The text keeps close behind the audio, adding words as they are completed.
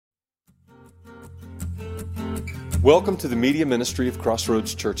Welcome to the media ministry of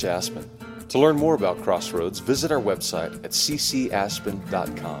Crossroads Church Aspen. To learn more about Crossroads, visit our website at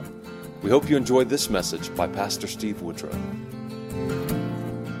ccaspen.com. We hope you enjoyed this message by Pastor Steve Woodrow.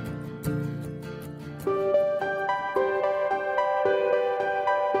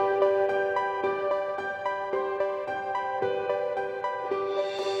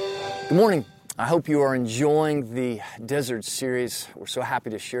 Good morning. I hope you are enjoying the Desert series. We're so happy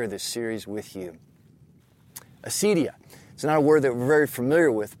to share this series with you. Acedia. It's not a word that we're very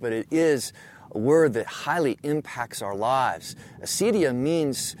familiar with, but it is a word that highly impacts our lives. Acedia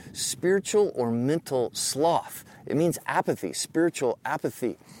means spiritual or mental sloth. It means apathy, spiritual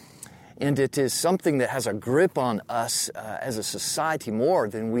apathy. And it is something that has a grip on us as a society more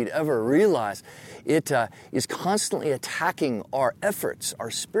than we'd ever realize. It is constantly attacking our efforts,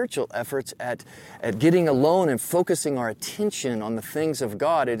 our spiritual efforts at getting alone and focusing our attention on the things of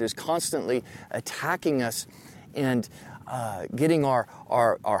God. It is constantly attacking us and getting our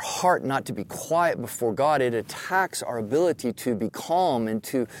heart not to be quiet before God. It attacks our ability to be calm and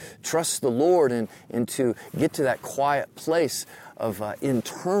to trust the Lord and to get to that quiet place of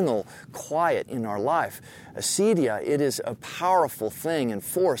internal quiet in our life. Acedia, it is a powerful thing and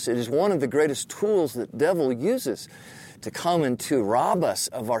force. It is one of the greatest tools that the devil uses to come and to rob us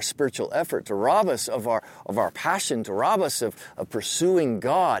of our spiritual effort, to rob us of our passion, to rob us of pursuing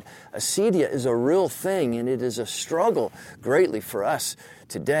God. Acedia is a real thing, and it is a struggle greatly for us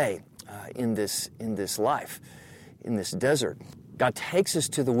today in this life, in this desert. God takes us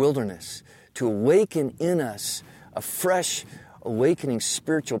to the wilderness to awaken in us a fresh, awakening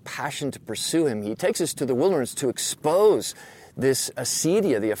spiritual passion to pursue Him. He takes us to the wilderness to expose this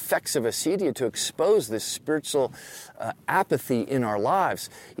acedia, the effects of acedia, to expose this spiritual apathy in our lives.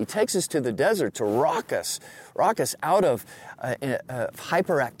 He takes us to the desert to rock us out of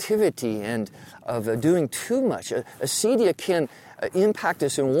hyperactivity and of doing too much. Acedia can impact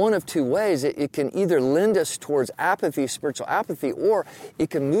us in one of two ways. It can either lend us towards apathy, spiritual apathy, or it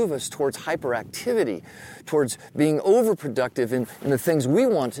can move us towards hyperactivity, towards being overproductive in the things we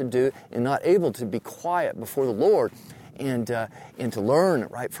want to do and not able to be quiet before the Lord and to learn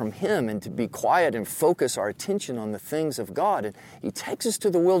right from Him and to be quiet and focus our attention on the things of God. And He takes us to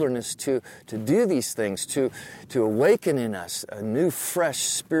the wilderness to do these things, to awaken in us a new, fresh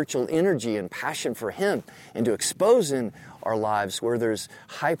spiritual energy and passion for Him, and to expose in our lives where there's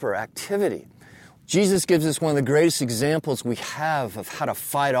hyperactivity. Jesus gives us one of the greatest examples we have of how to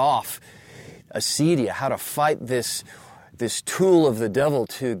fight off acedia, how to fight this tool of the devil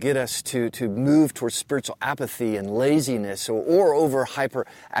to get us to move towards spiritual apathy and laziness or over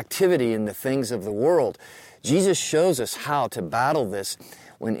hyperactivity in the things of the world. Jesus shows us how to battle this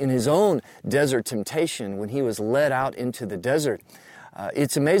when in His own desert temptation, when He was led out into the desert.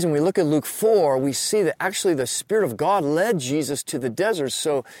 It's amazing. When we look at Luke 4, we see that actually the Spirit of God led Jesus to the desert.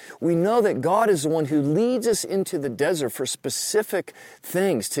 So we know that God is the one who leads us into the desert for specific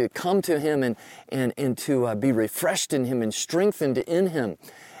things, to come to Him and to be refreshed in Him and strengthened in Him.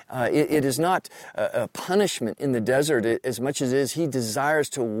 It is not a punishment in the desert as much as it is He desires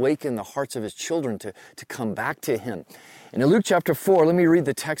to awaken the hearts of His children to come back to Him. And in Luke chapter 4, let me read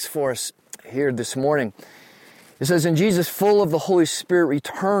the text for us here this morning. It says, "And Jesus, full of the Holy Spirit,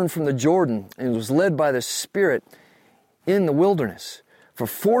 returned from the Jordan and was led by the Spirit in the wilderness for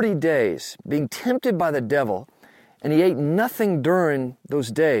 40 days, being tempted by the devil, and He ate nothing during those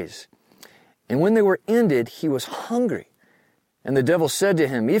days. And when they were ended, He was hungry. And the devil said to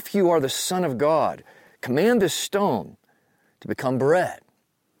Him, 'If you are the Son of God, command this stone to become bread.'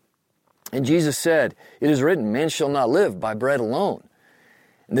 And Jesus said, 'It is written, man shall not live by bread alone.'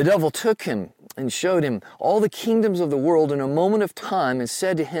 And the devil took Him and showed Him all the kingdoms of the world in a moment of time and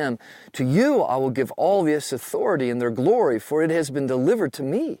said to Him, 'To you I will give all this authority and their glory, for it has been delivered to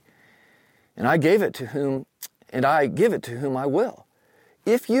me. And I give it to whom I will.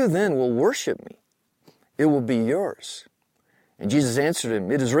 If you then will worship me, it will be yours.' And Jesus answered him,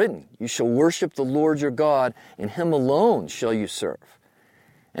 'It is written, you shall worship the Lord your God, and Him alone shall you serve.'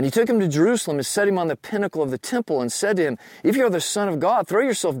 And He took Him to Jerusalem and set Him on the pinnacle of the temple and said to Him, 'If you are the Son of God, throw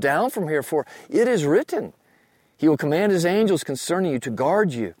yourself down from here, for it is written, He will command His angels concerning you to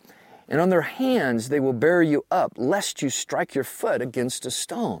guard you, and on their hands they will bear you up, lest you strike your foot against a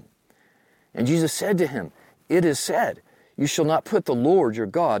stone.' And Jesus said to him, 'It is said, you shall not put the Lord your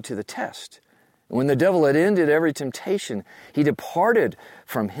God to the test.' And when the devil had ended every temptation, he departed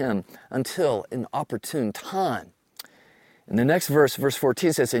from him until an opportune time." In the next verse, verse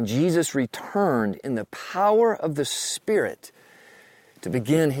 14 says, "And Jesus returned in the power of the Spirit to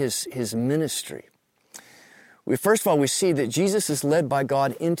begin his ministry." First of all, we see that Jesus is led by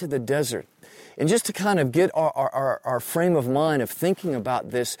God into the desert. And just to kind of get our frame of mind of thinking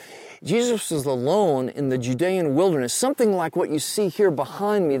about this, Jesus was alone in the Judean wilderness, something like what you see here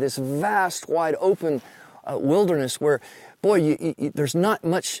behind me, this vast, wide open wilderness where, boy, there's not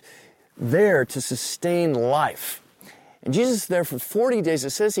much there to sustain life. And Jesus is there for 40 days.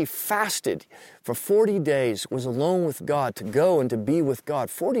 It says he fasted for 40 days, was alone with God, to go and to be with God.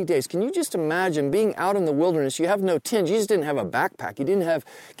 40 days. Can you just imagine being out in the wilderness? You have no tent. Jesus didn't have a backpack. He didn't have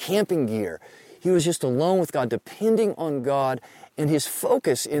camping gear. He was just alone with God, depending on God. And his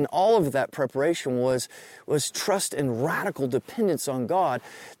focus in all of that preparation was trust and radical dependence on God.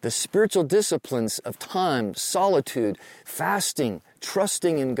 The spiritual disciplines of time, solitude, fasting,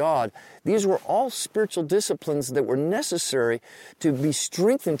 trusting in God, these were all spiritual disciplines that were necessary to be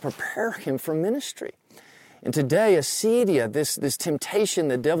strengthened, prepare him for ministry. And today, acedia, this temptation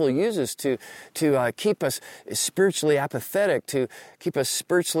the devil uses to keep us spiritually apathetic, to keep us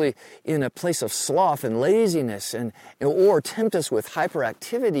spiritually in a place of sloth and laziness, or tempt us with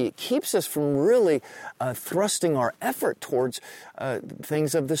hyperactivity, it keeps us from really thrusting our effort towards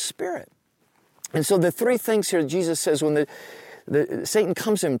things of the Spirit. And so the three things here Jesus says when Satan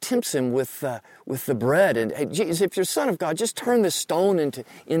comes to him, tempts him with the bread, and hey, Jesus, if you're Son of God, just turn this stone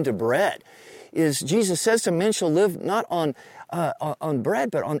into bread. Jesus says to men shall live not on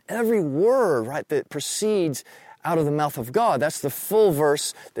bread, but on every word, right, that proceeds out of the mouth of God. That's the full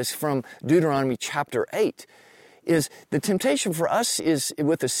verse that's from Deuteronomy chapter 8. Is the temptation for us is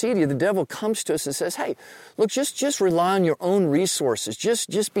with acedia, the devil comes to us and says, hey, look, just rely on your own resources.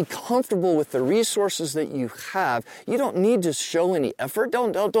 Just be comfortable with the resources that you have. You don't need to show any effort.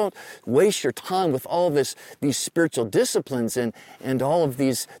 Don't waste your time with all these spiritual disciplines and all of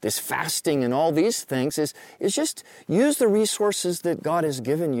this fasting and all these things. Is just use the resources that God has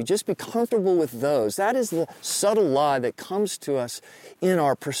given you. Just be comfortable with those. That is the subtle lie that comes to us in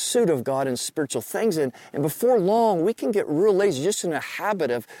our pursuit of God and spiritual things. And before long, we can get real lazy, just in a habit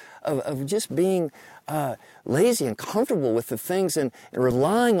of just being lazy and comfortable with the things and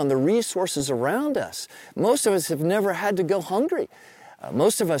relying on the resources around us. Most of us have never had to go hungry.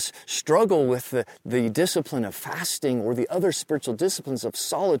 Most of us struggle with the discipline of fasting or the other spiritual disciplines of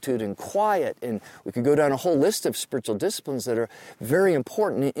solitude and quiet. And we could go down a whole list of spiritual disciplines that are very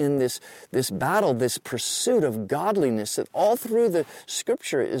important in this battle, this pursuit of godliness, that all through the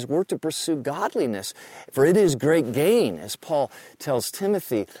Scripture is we're to pursue godliness. For it is great gain, as Paul tells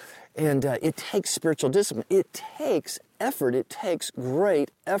Timothy. And it takes spiritual discipline. It takes effort. It takes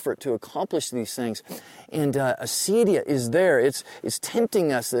great effort to accomplish these things. And acedia is there. It's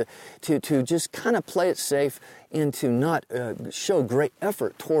tempting us to just kind of play it safe and to not show great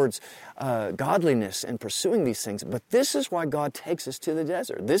effort towards godliness and pursuing these things. But this is why God takes us to the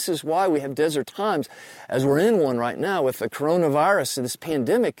desert. This is why we have desert times, as we're in one right now with the coronavirus and this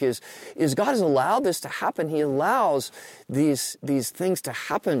pandemic, is God has allowed this to happen. He allows these things to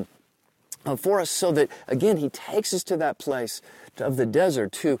happen for us so that, again, he takes us to that place of the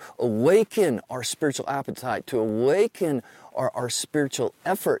desert to awaken our spiritual appetite, to awaken our spiritual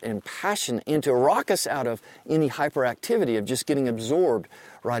effort and passion, and to rock us out of any hyperactivity of just getting absorbed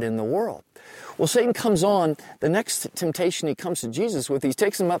right in the world. Well, Satan comes on, the next temptation he comes to Jesus with, he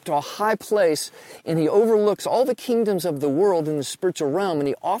takes him up to a high place and he overlooks all the kingdoms of the world in the spiritual realm, and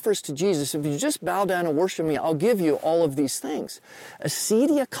he offers to Jesus, if you just bow down and worship me, I'll give you all of these things.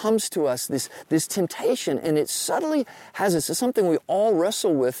 Acedia comes to us, this temptation, and it subtly has it's something we all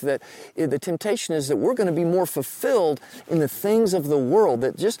wrestle with, that the temptation is that we're going to be more fulfilled in the things of the world,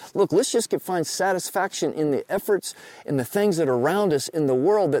 that let's just find satisfaction in the efforts and the things that are around us in the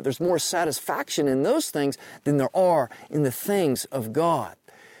world, that there's more satisfaction in those things than there are in the things of God.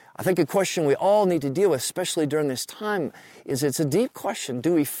 I think a question we all need to deal with, especially during this time, is it's a deep question.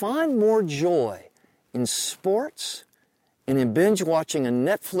 Do we find more joy in sports and in binge watching a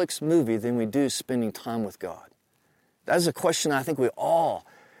Netflix movie than we do spending time with God? That is a question I think we all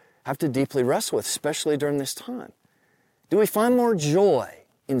have to deeply wrestle with, especially during this time. Do we find more joy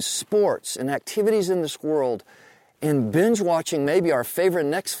in sports and activities in this world and binge watching maybe our favorite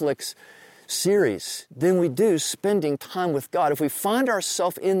Netflix series than we do spending time with God? If we find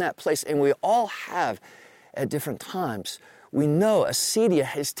ourselves in that place, and we all have at different times, we know acedia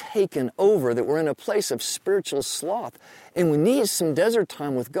has taken over, that we're in a place of spiritual sloth, and we need some desert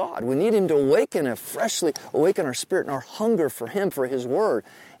time with God. We need Him to freshly awaken our spirit and our hunger for Him, for His Word,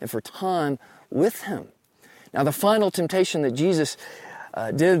 and for time with Him. Now, the final temptation that Jesus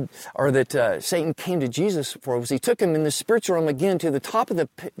that Satan came to Jesus for, was he took him in the spiritual realm again to the top of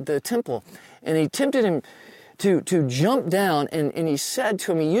the temple, and he tempted him to jump down, and he said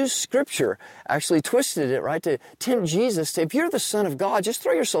to him, he used Scripture, actually twisted it, right, to tempt Jesus, to, if you're the Son of God, just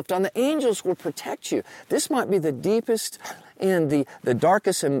throw yourself down. The angels will protect you. This might be the deepest and the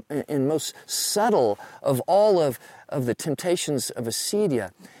darkest and most subtle of all of the temptations of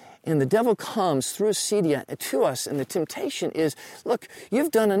acedia. And the devil comes through acedia to us, and the temptation is, look, you've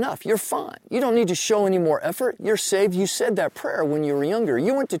done enough. You're fine. You don't need to show any more effort. You're saved. You said that prayer when you were younger.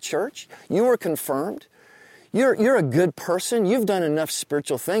 You went to church. You were confirmed. You're a good person. You've done enough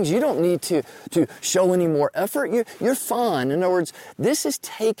spiritual things. You don't need to show any more effort. You're fine. In other words, this is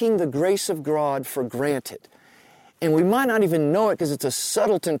taking the grace of God for granted. And we might not even know it because it's a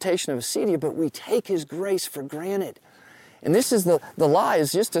subtle temptation of acedia, but we take His grace for granted. And this is the lie,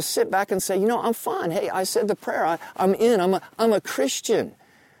 is just to sit back and say, you know, I'm fine. Hey, I said the prayer. I'm in. I'm a Christian.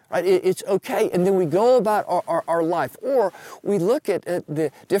 Right? It's okay. And then we go about our life. Or we look at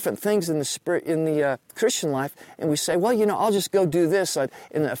the different things in the spirit, in the Christian life, and we say, well, you know, I'll just go do this and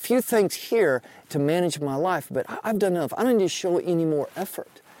a few things here to manage my life. But I've done enough. I don't need to show any more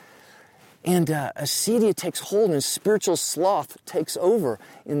effort. And acedia takes hold, and spiritual sloth takes over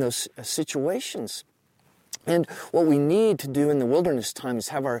in those situations. And what we need to do in the wilderness time is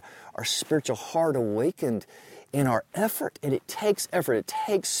have our spiritual heart awakened in our effort. And it takes effort. It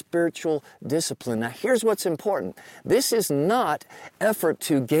takes spiritual discipline. Now, here's what's important. This is not effort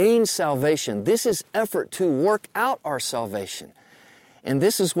to gain salvation. This is effort to work out our salvation. And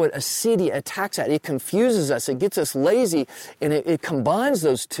this is what acedia attacks at. It confuses us. It gets us lazy. And it combines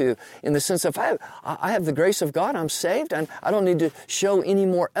those two in the sense of, I have the grace of God. I'm saved. And I don't need to show any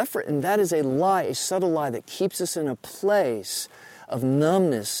more effort. And that is a lie, a subtle lie that keeps us in a place of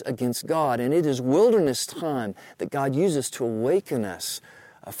numbness against God. And it is wilderness time that God uses to awaken us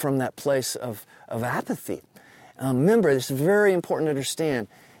from that place of apathy. Remember, it's very important to understand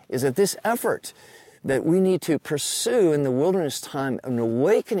is that this effort that we need to pursue in the wilderness time, an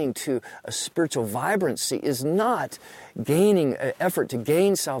awakening to a spiritual vibrancy, is not gaining effort to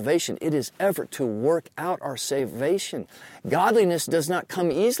gain salvation. It is effort to work out our salvation. Godliness does not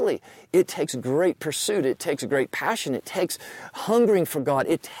come easily. It takes great pursuit. It takes great passion. It takes hungering for God.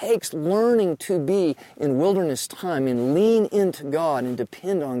 It takes learning to be in wilderness time and lean into God and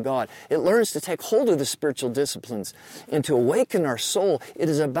depend on God. It learns to take hold of the spiritual disciplines and to awaken our soul. It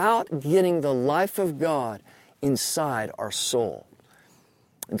is about getting the life of God inside our soul.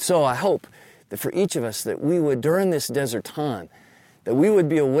 And so I hope that for each of us that we would, during this desert time, that we would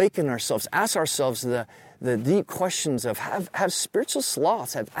be awakening ourselves, ask ourselves the deep questions of have spiritual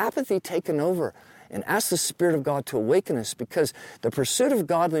sloths, have apathy taken over, and ask the Spirit of God to awaken us, because the pursuit of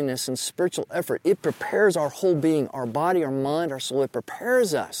godliness and spiritual effort, it prepares our whole being, our body, our mind, our soul. It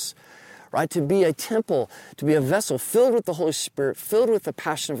prepares us, right, to be a temple, to be a vessel filled with the Holy Spirit, filled with the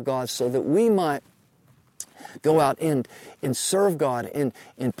passion of God, so that we might go out and serve God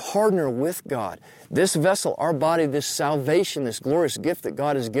and partner with God. This vessel, our body, this salvation, this glorious gift that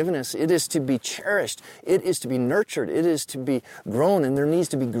God has given us, it is to be cherished. It is to be nurtured. It is to be grown. And there needs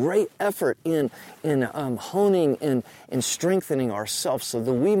to be great effort in honing and strengthening ourselves so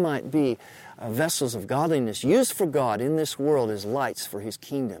that we might be vessels of godliness used for God in this world as lights for His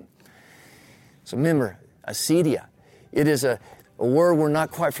kingdom. So remember, acedia. It is a word we're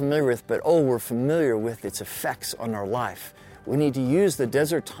not quite familiar with, but we're familiar with its effects on our life. We need to use the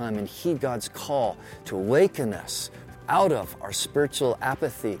desert time and heed God's call to awaken us out of our spiritual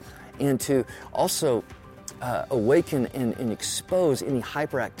apathy and to also awaken and expose any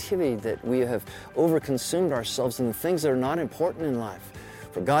hyperactivity that we have overconsumed ourselves in the things that are not important in life.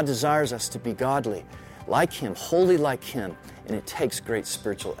 For God desires us to be godly, like Him, holy like Him, and it takes great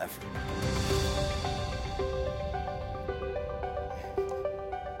spiritual effort.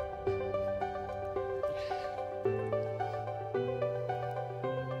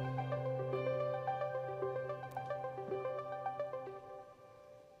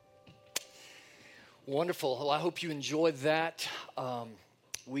 Wonderful. Well, I hope you enjoyed that.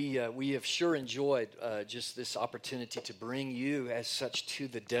 We have sure enjoyed just this opportunity to bring you as such to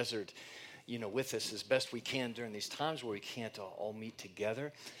the desert, with us as best we can during these times where we can't all meet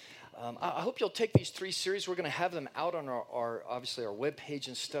together. I hope you'll take these 3 series. We're going to have them out on our obviously our webpage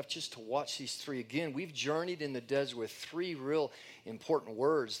and stuff, just to watch these 3 again. We've journeyed in the desert with 3 real important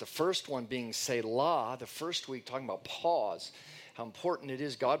words. The first one being Selah. The first week talking about pause. How important it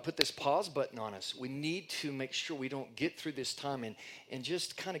is. God put this pause button on us. We need to make sure we don't get through this time and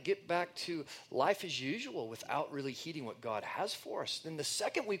just kind of get back to life as usual without really heeding what God has for us. Then the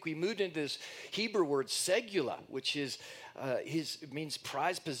second week we moved into this Hebrew word segula, which is it means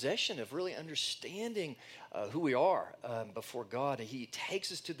prized possession of really understanding who we are before God. And he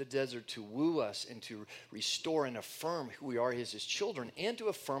takes us to the desert to woo us and to restore and affirm who we are as his children and to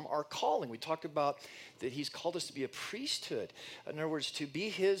affirm our calling. We talked about that he's called us to be a priesthood. In other words, to be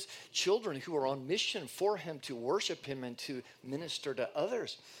his children who are on mission for him, to worship him and to minister to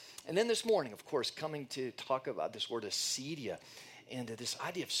others. And then this morning, of course, coming to talk about this word acedia and this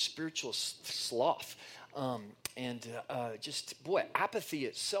idea of spiritual sloth. Apathy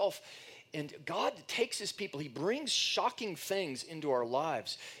itself. And God takes his people. He brings shocking things into our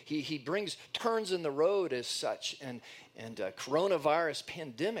lives. He brings turns in the road as such and coronavirus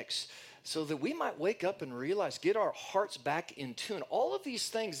pandemics so that we might wake up and realize, get our hearts back in tune. All of these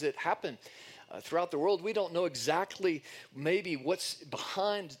things that happen throughout the world, we don't know exactly maybe what's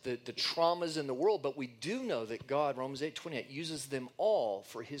behind the traumas in the world, but we do know that God, Romans 8:28, uses them all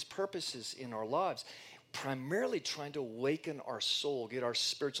for his purposes in our lives, primarily trying to awaken our soul, get our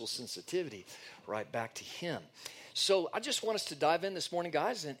spiritual sensitivity right back to him. So I just want us to dive in this morning,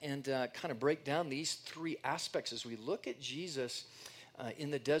 guys, and kind of break down these three aspects as we look at Jesus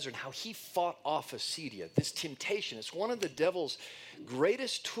in the desert, how he fought off acedia, this temptation. It's one of the devil's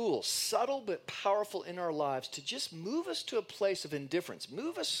greatest tools, subtle but powerful in our lives, to just move us to a place of indifference,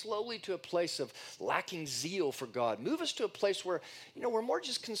 move us slowly to a place of lacking zeal for God, move us to a place where, we're more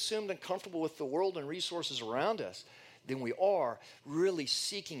just consumed and comfortable with the world and resources around us than we are really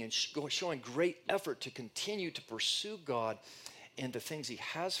seeking and showing great effort to continue to pursue God and the things he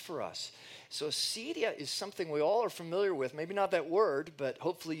has for us. So acedia is something we all are familiar with. Maybe not that word, but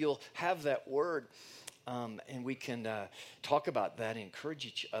hopefully you'll have that word. And we can talk about that and encourage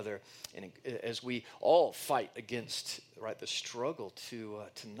each other, and as we all fight against the struggle to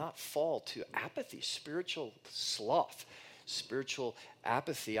not fall to apathy, spiritual sloth, spiritual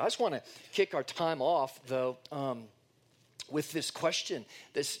apathy. I just want to kick our time off, though, with this question.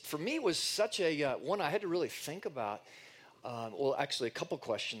 This, for me, was such a one I had to really think about. Actually, a couple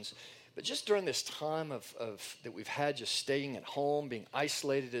questions. But just during this time of that we've had, just staying at home, being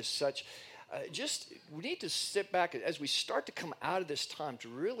isolated as such, we need to sit back as we start to come out of this time to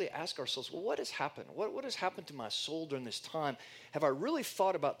really ask ourselves, well, what has happened? What has happened to my soul during this time? Have I really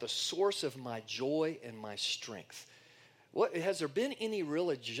thought about the source of my joy and my strength? Has there been any real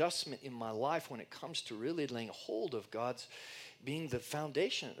adjustment in my life when it comes to really laying hold of God's being the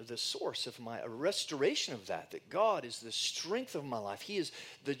foundation, the source of a restoration of that God is the strength of my life. He is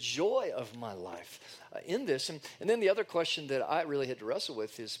the joy of my life in this. And then the other question that I really had to wrestle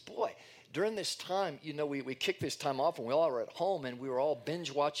with is, during this time, we kicked this time off and we all were at home and we were all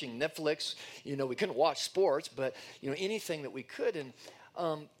binge watching Netflix. We couldn't watch sports, but, anything that we could. And,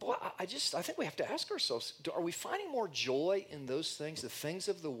 I think we have to ask ourselves, are we finding more joy in those things, the things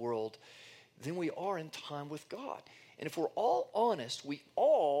of the world, than we are in time with God? And if we're all honest, we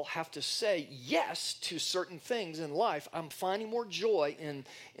all have to say yes to certain things in life. I'm finding more joy in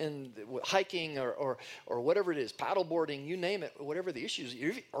hiking or whatever it is, paddleboarding, you name it, whatever the issues,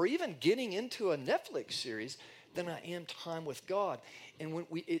 or even getting into a Netflix series than I am time with God. And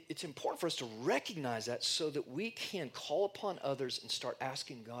it's important for us to recognize that so that we can call upon others and start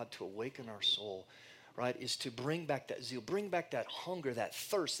asking God to awaken our soul, right? Is to bring back that zeal, bring back that hunger, that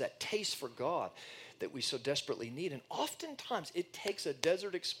thirst, that taste for God that we so desperately need. And oftentimes it takes a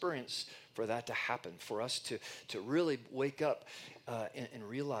desert experience for that to happen, for us to really wake up and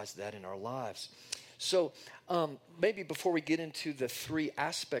realize that in our lives. So maybe before we get into the three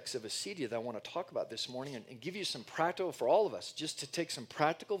aspects of acedia that I want to talk about this morning and give you some practical, for all of us, just to take some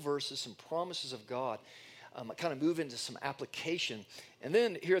practical verses, some promises of God, kind of move into some application. And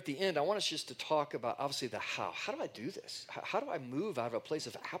then here at the end, I want us just to talk about, obviously, the how. How do I do this? How do I move out of a place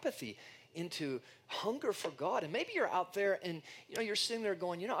of apathy into hunger for God? And maybe you're out there and you're sitting there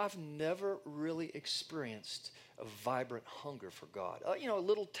going, I've never really experienced a vibrant hunger for God. A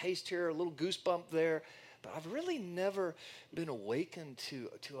little taste here, a little goosebump there, but I've really never been awakened to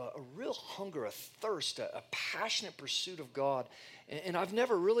a real hunger, a thirst, a passionate pursuit of God. And I've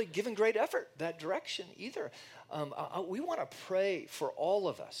never really given great effort that direction either. We want to pray for all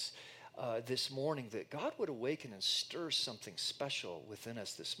of us this morning that God would awaken and stir something special within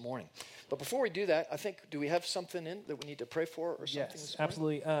us this morning. But before we do that, I think, do we have something in that we need to pray for or something Yes, this morning?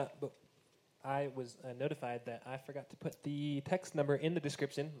 absolutely. But I was notified that I forgot to put the text number in the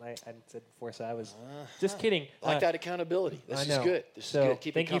description. I said before, so I was just kidding. I like that accountability. This is good. This is good.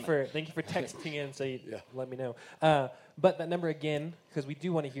 Keep it coming. Thank you for texting in, so you let me know. But that number again, because we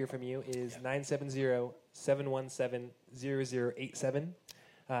do want to hear from you, is 970-717-0087.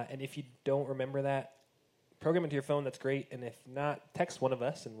 And if you don't remember that, program it to your phone. That's great. And if not, text one of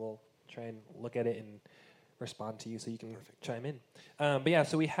us, and we'll try and look at it and respond to you so you can chime in. But yeah,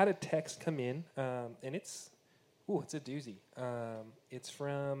 so we had a text come in, and it's a doozy. It's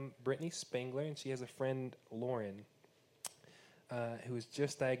from Brittany Spangler, and she has a friend, Lauren, who was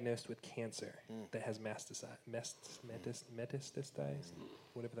just diagnosed with cancer that has metastasized,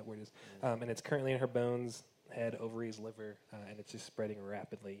 whatever that word is. And it's currently in her bones, head, ovaries, liver, and it's just spreading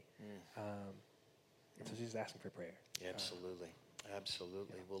rapidly. So she's asking for prayer. Absolutely.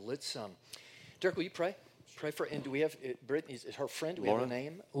 Absolutely. Yeah. Well, let's, Derek, will you pray? Pray for, and do we have, Brittany, is her friend, do we have a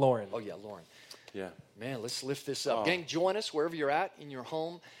name? Lauren. Oh, yeah, Lauren. Yeah. Man, let's lift this up. Gang, join us wherever you're at, in your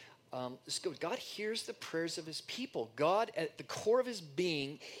home. Let's go. God hears the prayers of his people. God, at the core of his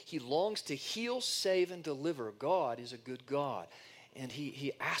being, he longs to heal, save, and deliver. God is a good God. And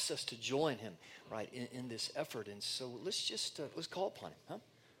he asks us to join him, right, in this effort. And so let's just, let's call upon him, huh?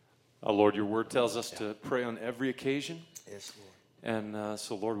 Lord, your word tells us to pray on every occasion. Yes, Lord. And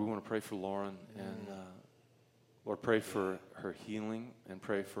so, Lord, we want to pray for Lauren. And, Lord, pray for her healing and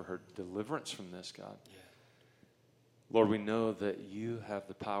pray for her deliverance from this, God. Yeah. Lord, we know that you have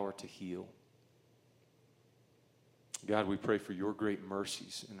the power to heal. God, we pray for your great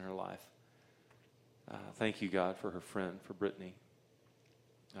mercies in her life. Thank you, God, for her friend, for Brittany,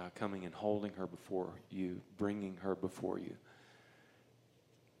 coming and holding her before you, bringing her before you.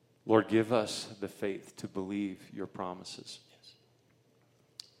 Lord, give us the faith to believe your promises. Yes.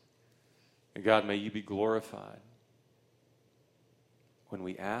 And God, may you be glorified when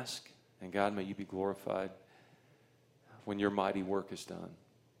we ask, and God, may you be glorified when your mighty work is done.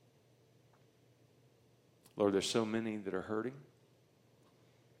 Lord, there's so many that are hurting.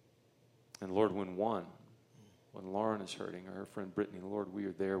 And Lord, when Lauren is hurting, or her friend Brittany, Lord, we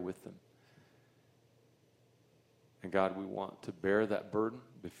are there with them. And God, we want to bear that burden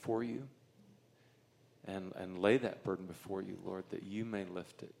before you and lay that burden before you, Lord, that you may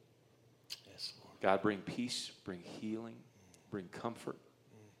lift it. Yes, Lord. God, bring peace, bring healing, bring comfort.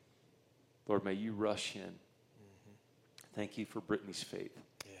 Lord, may you rush in. Thank you for Brittany's faith.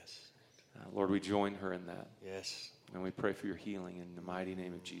 Yes. Lord, we join her in that. Yes. And we pray for your healing in the mighty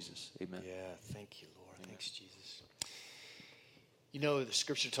name of Jesus. Amen. Yeah, thank you, Lord. Amen. Thanks, Jesus. You know, the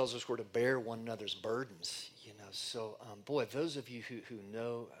scripture tells us we're to bear one another's burdens. You know, so, boy, those of you who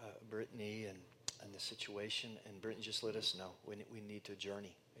know Brittany and the situation, and Brittany, just let us know. We need to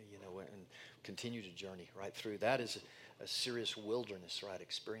journey, you know, and continue to journey right through. That is a serious wilderness, right,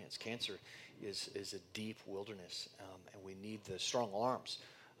 experience. Cancer is a deep wilderness, and we need the strong arms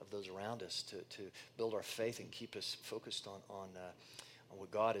of those around us to build our faith and keep us focused on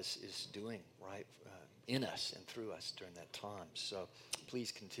what God is doing, right, in us and through us during that time. So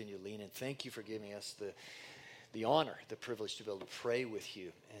please continue leaning. Thank you for giving us the honor, the privilege to be able to pray with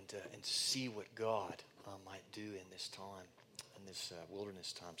you and see what God might do in this time, in this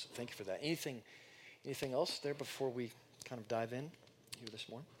wilderness time. So thank you for that. Anything else there before we kind of dive in here this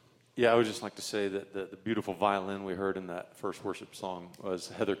morning? Yeah, I would just like to say that the beautiful violin we heard in that first worship song was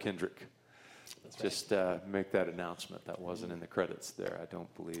Heather Kendrick. Just make that announcement. That wasn't in the credits there, I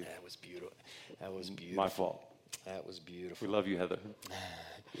don't believe. That was beautiful. That was beautiful. My fault. That was beautiful. We love you, Heather.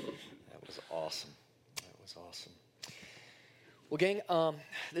 That was awesome. That was awesome. Well, gang,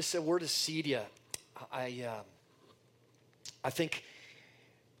 this word acedia, I think,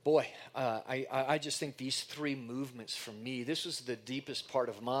 boy, I just think these three movements for me, this was the deepest part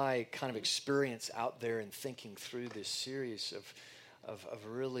of my kind of experience out there in thinking through this series of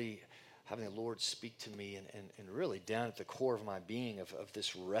really having the Lord speak to me and really down at the core of my being of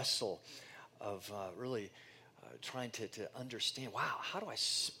this wrestle of really trying to understand, wow, how do I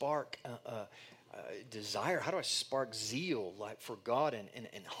spark desire? How do I spark zeal like for God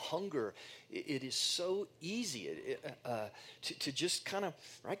and hunger? It is so easy to just kind of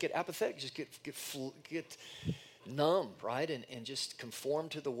get apathetic, just get numb, right, and just conform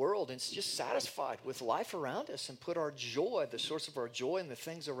to the world and just satisfied with life around us and put our joy, the source of our joy, in the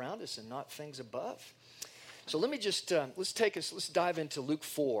things around us and not things above. So let me just let's dive into Luke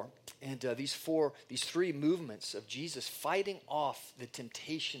 4 and these three movements of Jesus fighting off the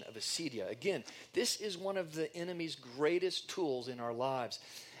temptation of acedia. Again, this is one of the enemy's greatest tools in our lives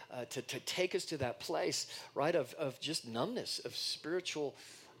to take us to that place, right, of just numbness, of spiritual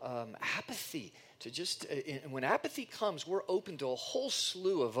apathy. To just and when apathy comes, we're open to a whole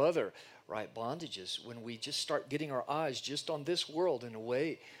slew of other bondages. When we just start getting our eyes just on this world and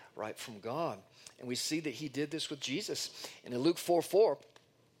away from God. And we see that he did this with Jesus. And in Luke 4:4,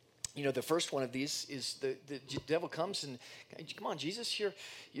 you know, the first one of these is the devil comes and, come on, Jesus,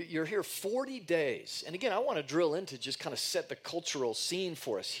 you're here 40 days. And again, I want to drill into just kind of set the cultural scene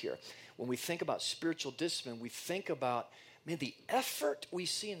for us here. When we think about spiritual discipline, we think about Man, the effort we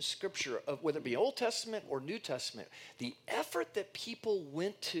see in Scripture, of whether it be Old Testament or New Testament, the effort that people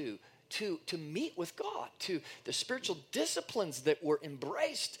went to meet with God, to the spiritual disciplines that were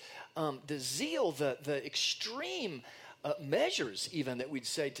embraced, the zeal, the extreme measures even that we'd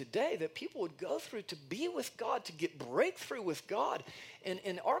say today that people would go through to be with God, to get breakthrough with God. And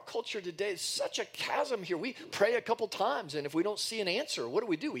in our culture today, it's such a chasm here. We pray a couple times, and if we don't see an answer, what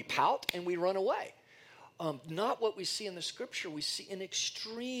do? We pout and we run away. Not what we see in the Scripture. We see an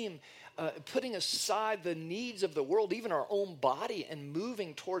extreme putting aside the needs of the world, even our own body, and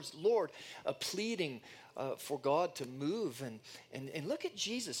moving towards the Lord, pleading for God to move. And look at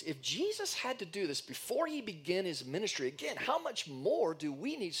Jesus. If Jesus had to do this before he began his ministry, again, how much more do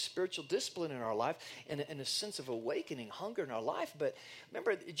we need spiritual discipline in our life and a sense of awakening, hunger in our life? But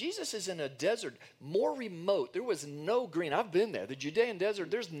remember, Jesus is in a desert, more remote. There was no green. I've been there. The Judean desert,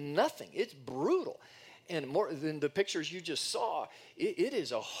 there's nothing. It's brutal. And more than the pictures you just saw, it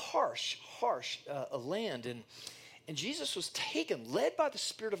is a harsh land. And Jesus was taken, led by the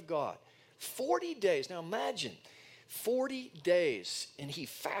Spirit of God, 40 days. Now imagine, 40 days, and he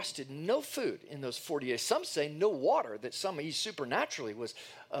fasted no food in those 40 days. Some say no water, that he supernaturally was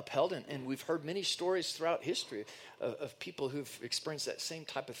upheld. And we've heard many stories throughout history of people who've experienced that same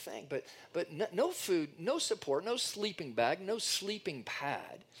type of thing. But no food, no support, no sleeping bag, no sleeping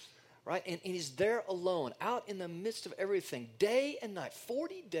pad. Right? And he's there alone, out in the midst of everything, day and night,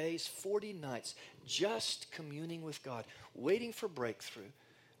 40 days, 40 nights, just communing with God, waiting for breakthrough,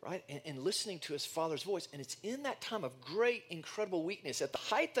 right? And listening to his Father's voice. And it's in that time of great, incredible weakness, at the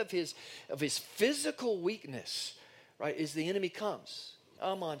height of his physical weakness, right, as the enemy comes.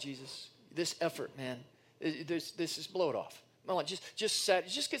 Come on, Jesus, this effort, man, this is blow it off. Come on, just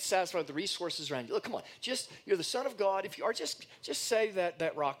get satisfied with the resources around you. Look, come on, you're the Son of God. If you are, just say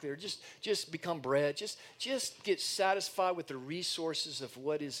that rock there. Just become bread. Just get satisfied with the resources of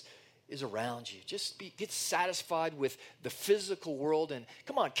what is around you. Get satisfied with the physical world, and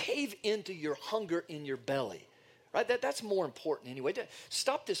come on, cave into your hunger in your belly. Right, that's more important anyway.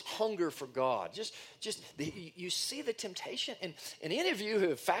 Stop this hunger for God. You see the temptation, and any of you who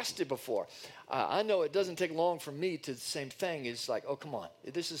have fasted before, I know it doesn't take long for me to the same thing. It's like, oh, come on,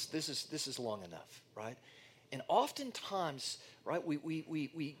 this is long enough, right? And oftentimes, right,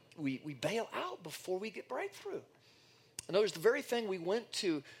 we bail out before we get breakthrough. In other words, the very thing we went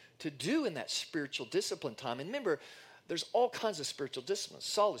to do in that spiritual discipline time. And remember, there's all kinds of spiritual disciplines: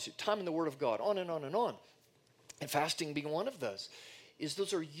 solitude, time in the Word of God, on and on and on. And fasting being one of those, is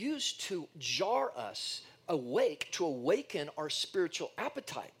those are used to jar us awake, to awaken our spiritual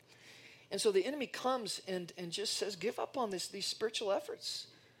appetite. And so the enemy comes and just says, give up on these spiritual efforts.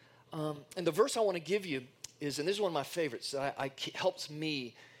 And the verse I want to give you is, and this is one of my favorites, helps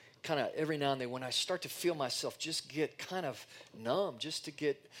me kind of every now and then when I start to feel myself just get kind of numb, just to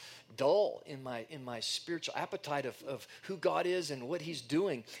get dull in my spiritual appetite of who God is and what he's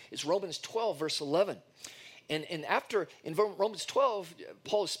doing. It's Romans 12, verse 11. And after, in Romans 12,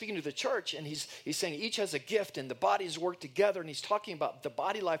 Paul is speaking to the church, and he's saying each has a gift, and the bodies work together, and he's talking about the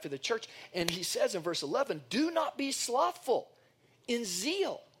body life of the church. And he says in verse 11, do not be slothful in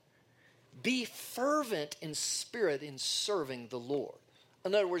zeal. Be fervent in spirit in serving the Lord.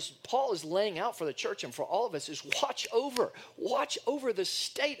 In other words, Paul is laying out for the church and for all of us is watch over the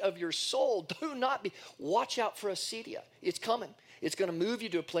state of your soul. Watch out for acedia. It's coming. It's going to move you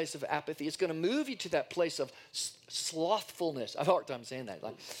to a place of apathy. It's going to move you to that place of slothfulness. I have a hard time saying that,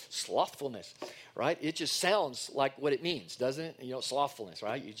 like slothfulness, right? It just sounds like what it means, doesn't it? You know, slothfulness,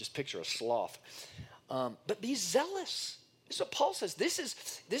 right? You just picture a sloth. But be zealous. So Paul says this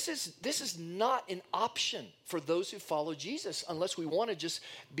is not an option for those who follow Jesus unless we want to just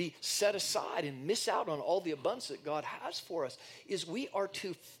be set aside and miss out on all the abundance that God has for us. Is we are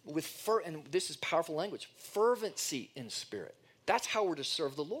to, and this is powerful language, fervency in spirit. That's how we're to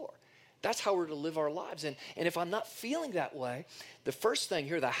serve the Lord. That's how we're to live our lives. And if I'm not feeling that way, the first thing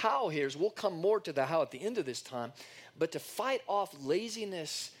here, the how here is, we'll come more to the how at the end of this time, but to fight off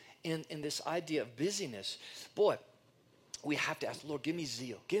laziness and this idea of busyness, boy, we have to ask the Lord, give me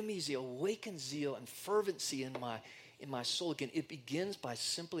zeal, awaken zeal and fervency in my soul again. It begins by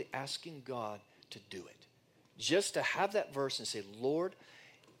simply asking God to do it. Just to have that verse and say, Lord,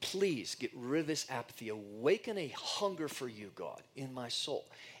 please get rid of this apathy. Awaken a hunger for you, God, in my soul.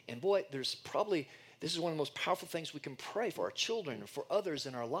 And boy, this is one of the most powerful things we can pray for our children and for others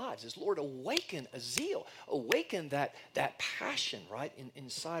in our lives is, Lord, awaken a zeal. Awaken that passion, right,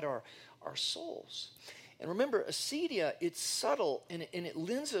 inside our souls. And remember, acedia, it's subtle, and it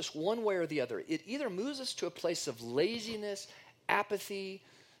lends us one way or the other. It either moves us to a place of laziness, apathy,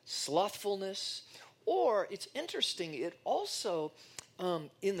 slothfulness, Or it's interesting, it also,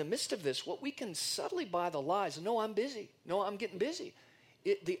 in the midst of this, what we can subtly buy the lies, no, I'm busy. No, I'm getting busy.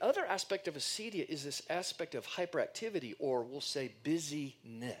 The other aspect of acedia is this aspect of hyperactivity, or we'll say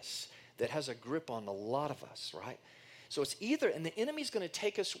busyness, that has a grip on a lot of us, right? So it's either, and the enemy's going to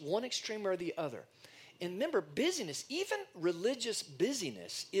take us one extreme or the other. And remember, busyness, even religious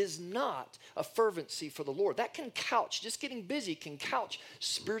busyness, is not a fervency for the Lord. That can couch, just getting busy can couch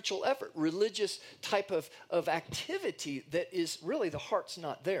spiritual effort, religious type of activity that is really the heart's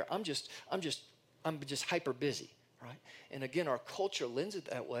not there. I'm just hyper busy, right? And again, our culture lends it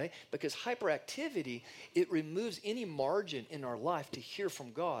that way because hyperactivity, it removes any margin in our life to hear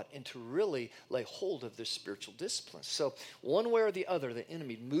from God and to really lay hold of this spiritual discipline. So one way or the other, the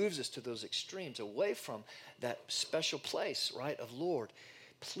enemy moves us to those extremes, away from that special place, right, of Lord,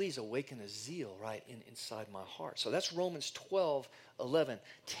 please awaken a zeal, right, inside my heart. So that's Romans 12:11.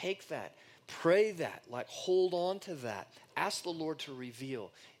 Take that, pray that, like hold on to that. Ask the Lord to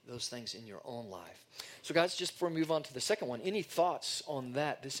reveal those things in your own life. So guys, just before we move on to the second one, any thoughts on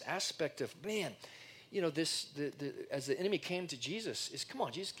that, this aspect of, man, you know, this, as the enemy came to Jesus, is, come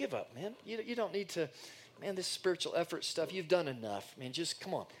on, Jesus, give up, man. You don't need to, man, this spiritual effort stuff, you've done enough, man, just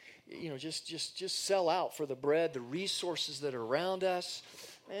come on. You know, just sell out for the bread, the resources that are around us.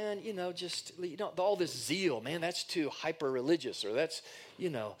 Man, all this zeal, man, that's too hyper-religious, or that's,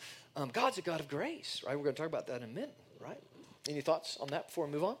 God's a God of grace, right? We're going to talk about that in a minute, right? Any thoughts on that before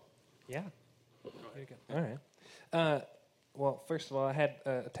we move on? Yeah. There you go. All right. Well, first of all, I had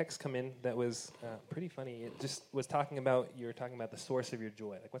a text come in that was pretty funny. It just was you were talking about the source of your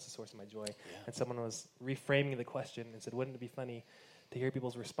joy. Like, what's the source of my joy? Yeah. And someone was reframing the question and said, wouldn't it be funny to hear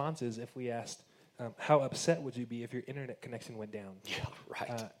people's responses if we asked, how upset would you be if your internet connection went down? Yeah,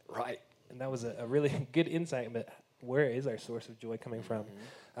 right, right. And that was a really good insight, but where is our source of joy coming from?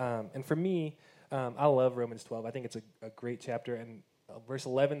 And for me, I love Romans 12. I think it's a great chapter, and verse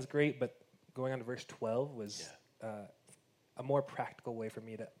 11 is great, but going on to verse 12 was a more practical way for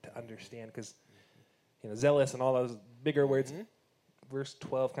me to understand, because zealous and all those bigger words. Verse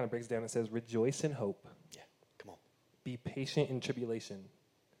 12 kind of breaks down and says, rejoice in hope. Yeah, come on. Be patient in tribulation.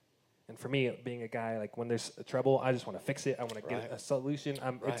 And for me, being a guy, like when there's trouble, I just want to fix it. I want to get a solution.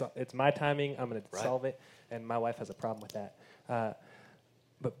 It's my timing. I'm going to solve it. And my wife has a problem with that.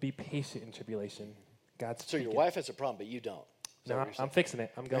 But be patient in tribulation. God's So your wife has a problem, but you don't. No, I'm fixing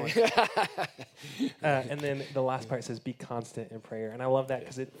it. I'm going. And then the last part says, be constant in prayer. And I love that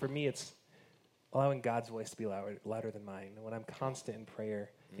because for me, it's allowing God's voice to be louder than mine. And when I'm constant in prayer,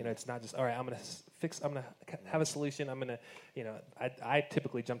 it's not just, all right, I'm going to have a solution. I'm going to, I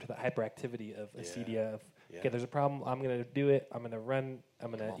typically jump to the hyperactivity of acedia of, okay, there's a problem. I'm going to do it. I'm going to run.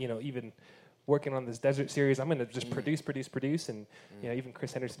 I'm going to, even working on this desert series, I'm going to just produce. And, even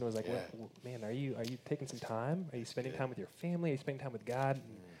Chris Henderson was like, man, are you taking some time? Are you spending time with your family? Are you spending time with God?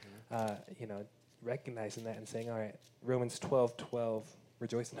 And, recognizing that and saying, all right, Romans 12:12,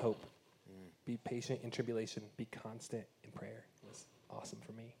 rejoice in hope. Be patient in tribulation. Be constant in prayer. It was awesome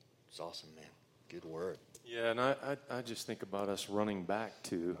for me. It's awesome, man. Good word. Yeah, and I just think about us running back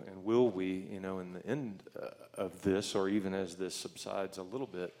to, and will we, in the end of this, or even as this subsides a little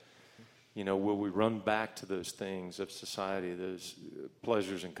bit, will we run back to those things of society, those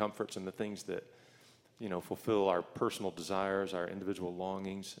pleasures and comforts and the things that, fulfill our personal desires, our individual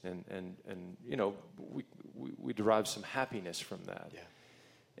longings, and we derive some happiness from that. Yeah.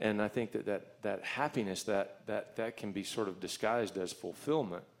 And I think that happiness, that can be sort of disguised as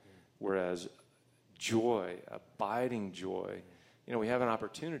fulfillment, whereas joy, abiding joy, we have an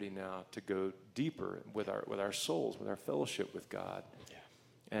opportunity now to go deeper with our souls, with our fellowship with God. Yeah.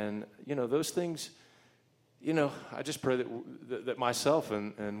 And those things, I just pray that myself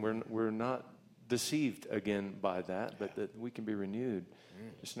and we're not deceived again by that, but that we can be renewed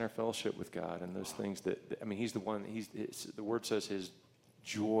just in our fellowship with God and those things that He's the one. The Word says His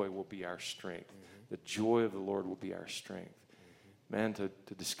joy will be our strength. The joy of the Lord will be our strength. Man, to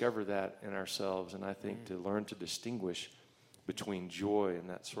discover that in ourselves, and I think to learn to distinguish between joy and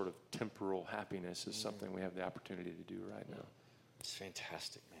that sort of temporal happiness is something we have the opportunity to do right now. It's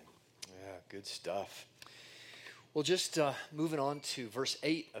fantastic, man. Yeah, good stuff. Well, just moving on to verse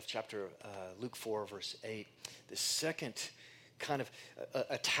 8 of chapter Luke 4, verse 8, the second kind of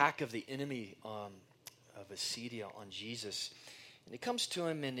attack of the enemy of acedia on Jesus. And he comes to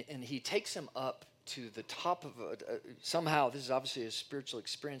him and he takes him up to the top of somehow, this is obviously a spiritual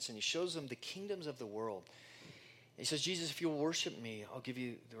experience, and he shows them the kingdoms of the world. And he says, Jesus, if you'll worship me, I'll give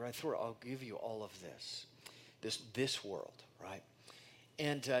you the right through. I'll give you all of this world, right?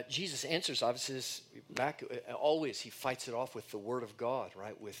 And Jesus answers, obviously, always he fights it off with the word of God,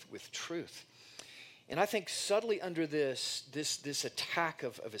 right, with truth. And I think subtly under this attack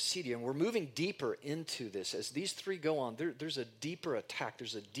of acedia, and we're moving deeper into this, as these three go on, there's a deeper attack,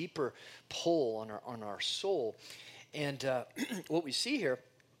 there's a deeper pull on our soul. And what we see here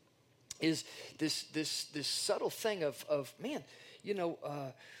is this subtle thing of man,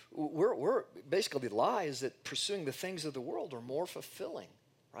 we're basically the lie is that pursuing the things of the world are more fulfilling,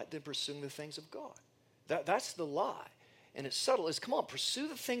 right, than pursuing the things of God. That's the lie. And it's subtle. It's, come on, pursue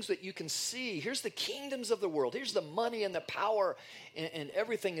the things that you can see. Here's the kingdoms of the world. Here's the money and the power and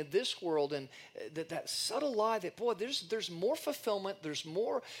everything in this world. And that subtle lie that, boy, there's more fulfillment. There's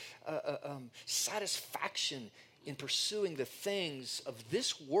more satisfaction in pursuing the things of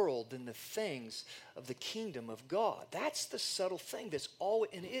this world than the things of the kingdom of God. That's the subtle thing that's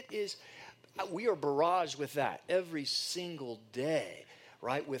always, and it is, we are barraged with that every single day,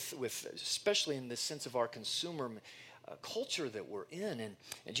 right? With especially in the sense of our consumer culture that we're in,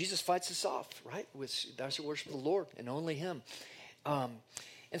 and Jesus fights us off, right? Thou shalt worship the Lord and only Him.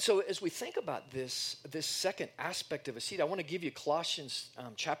 And so, as we think about this second aspect of acedia, I want to give you Colossians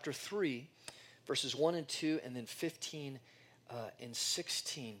chapter 3, verses 1 and 2, and then 15 and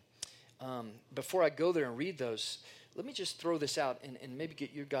 16. Before I go there and read those, let me just throw this out and maybe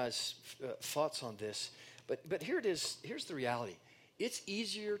get your guys' thoughts on this. But here it is. Here's the reality. It's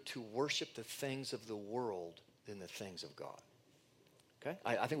easier to worship the things of the world than the things of God. Okay?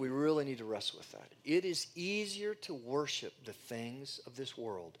 I think we really need to wrestle with that. It is easier to worship the things of this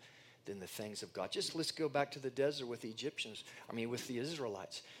world than the things of God. Just let's go back to the desert with the Egyptians, with the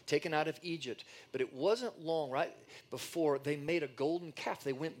Israelites, taken out of Egypt. But it wasn't long, right, before they made a golden calf.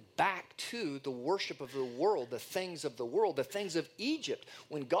 They went back to the worship of the world, the things of the world, the things of Egypt,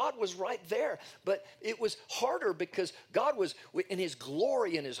 when God was right there. But it was harder because God was, in His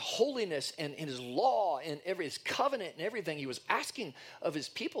glory and His holiness and in His law and His covenant and everything, He was asking of His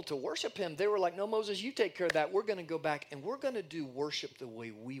people to worship Him. They were like, no, Moses, you take care of that. We're going to go back and we're going to do worship the way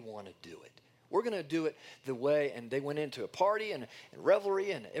we want to do it. We're going to do it the way, and they went into a party and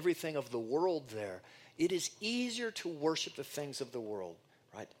revelry and everything of the world there. It is easier to worship the things of the world,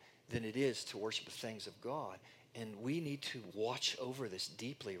 right, than it is to worship the things of God. And we need to watch over this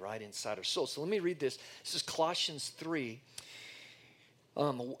deeply, right, inside our soul. So let me read this. This is Colossians 3,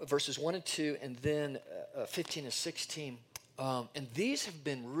 verses 1 and 2, and then 15 and 16. And these have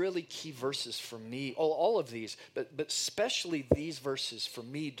been really key verses for me, all of these, but especially these verses for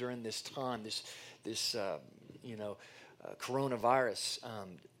me during this time, this coronavirus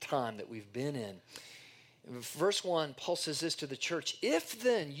time that we've been in. Verse 1, Paul says this to the church: if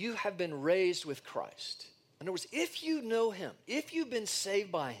then you have been raised with Christ, in other words, if you know Him, if you've been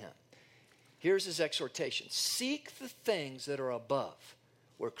saved by Him, here's his exhortation: seek the things that are above,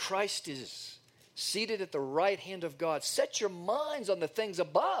 where Christ is, seated at the right hand of God. Set your minds on the things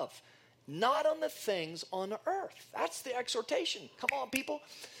above, not on the things on earth. That's the exhortation. Come on, people.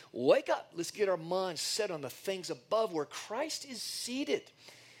 Wake up. Let's get our minds set on the things above where Christ is seated.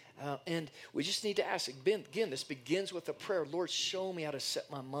 And we just need to ask, again, this begins with a prayer. Lord, show me how to set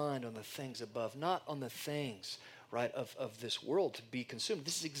my mind on the things above, not on the things, right, of this world to be consumed.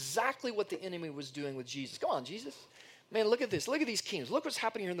 This is exactly what the enemy was doing with Jesus. Come on, Jesus. Man, look at this. Look at these kingdoms. Look what's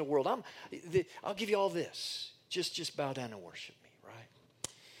happening here in the world. I'll give you all this. Just bow down and worship me,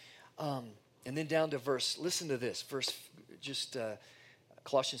 right? And then down to listen to this.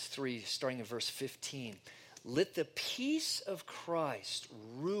 Colossians 3, starting in verse 15. Let the peace of Christ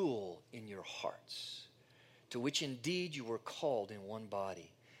rule in your hearts, to which indeed you were called in one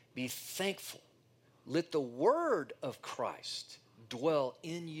body. Be thankful. Let the word of Christ dwell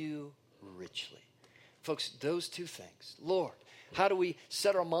in you richly. Folks, those two things. Lord, how do we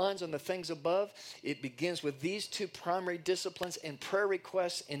set our minds on the things above? It begins with these two primary disciplines and prayer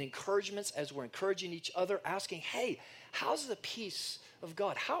requests and encouragements as we're encouraging each other, asking, hey, how's the peace of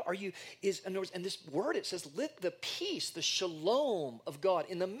God? How are you? In other words, and this word, it says, let the peace, the shalom of God,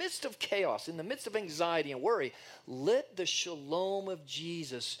 in the midst of chaos, in the midst of anxiety and worry, let the shalom of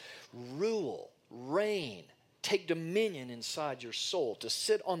Jesus rule, reign, take dominion inside your soul, to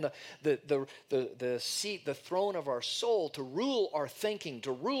sit on the seat, the throne of our soul, to rule our thinking,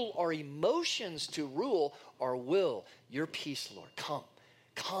 to rule our emotions, to rule our will. Your peace, Lord,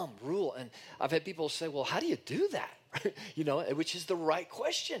 come, rule. And I've had people say, well, how do you do that? Which is the right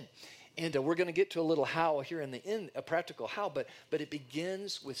question. And we're going to get to a little how here in the end, a practical how, but it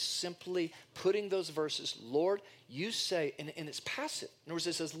begins with simply putting those verses, Lord, you say, and it's passive. In other words,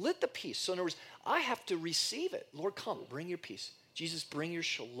 it says, let the peace. So in other words, I have to receive it. Lord, come, bring your peace. Jesus, bring your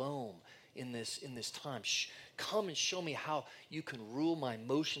shalom in this time. Come and show me how you can rule my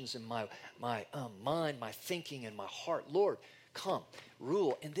emotions and my mind, my thinking, and my heart. Lord, come,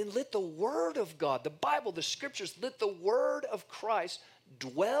 rule, and then let the Word of God, the Bible, the Scriptures, let the Word of Christ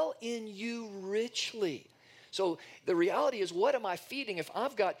dwell in you richly. So the reality is, what am I feeding? If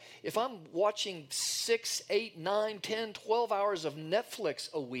I'm watching 6, 8, 9, 10, 12 hours of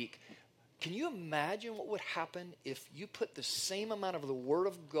Netflix a week, can you imagine what would happen if you put the same amount of the Word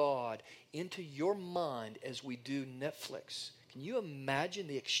of God into your mind as we do Netflix? Can you imagine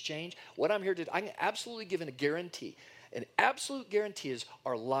the exchange? What I'm here to do, I can absolutely give a guarantee. An absolute guarantee is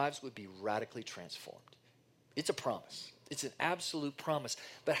our lives would be radically transformed. It's a promise. It's an absolute promise.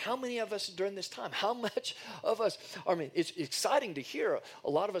 But how many of us during this time, how much of us, it's exciting to hear. A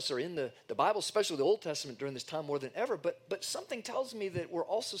lot of us are in the Bible, especially the Old Testament during this time more than ever. But something tells me that we're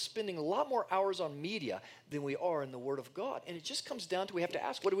also spending a lot more hours on media than we are in the Word of God. And it just comes down to, we have to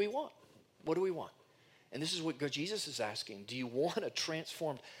ask, what do we want? What do we want? And this is what Jesus is asking. Do you want a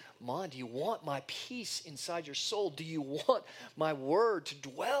transformed mind? Do you want my peace inside your soul? Do you want my Word to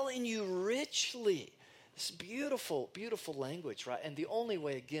dwell in you richly? This beautiful, beautiful language, right? And the only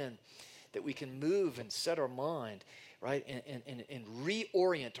way, again, that we can move and set our mind, right, and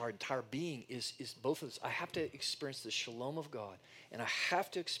reorient our entire being is both of this. I have to experience the shalom of God, and I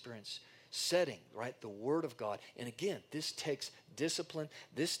have to experience setting, right, the Word of God. And again, this takes discipline.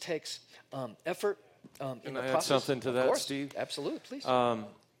 This takes effort. Can I add something to that, Steve? Absolutely, please.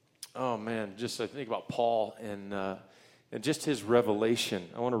 Oh, man, just I think about Paul and just his revelation.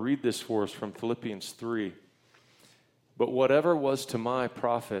 I want to read this for us from Philippians 3. But whatever was to my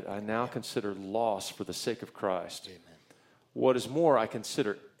profit, I now consider loss for the sake of Christ. Amen. What is more, I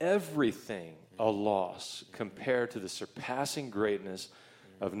consider everything a loss compared to the surpassing greatness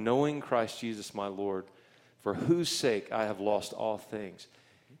of knowing Christ Jesus my Lord, for whose sake I have lost all things.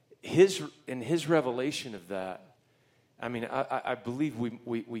 In his revelation of that, I believe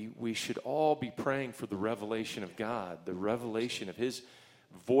we should all be praying for the revelation of God, the revelation of His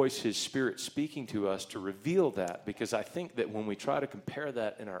voice, His Spirit speaking to us to reveal that, because I think that when we try to compare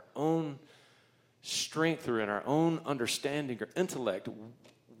that in our own strength or in our own understanding or intellect,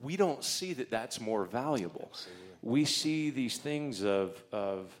 we don't see that that's more valuable. Absolutely. We see these things of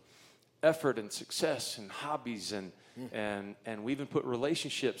effort and success and hobbies and we even put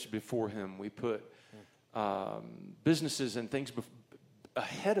relationships before Him. We put businesses and things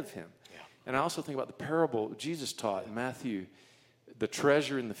ahead of Him. Yeah. And I also think about the parable Jesus taught in Matthew, the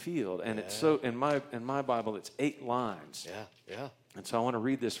treasure in the field. And it's so, in my Bible, it's 8 lines. Yeah, yeah. And so I want to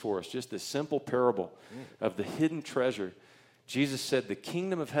read this for us, just this simple parable of the hidden treasure. Jesus said, the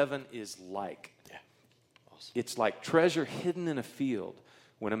kingdom of heaven is like. Yeah. Awesome. It's like treasure hidden in a field.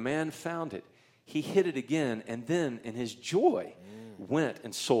 When a man found it, he hid it again, and then in his joy went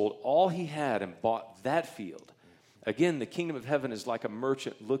and sold all he had and bought that field. Again, the kingdom of heaven is like a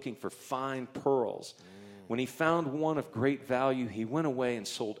merchant looking for fine pearls. When he found one of great value, he went away and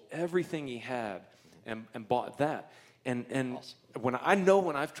sold everything he had and bought that. And awesome.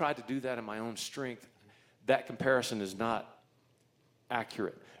 When I've tried to do that in my own strength, that comparison is not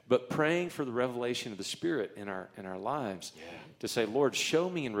accurate. But praying for the revelation of the Spirit in our lives, to say, Lord, show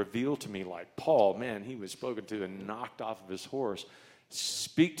me and reveal to me, like Paul, man, he was spoken to and knocked off of his horse.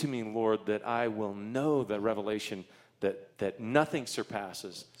 Speak to me, Lord, that I will know the revelation that nothing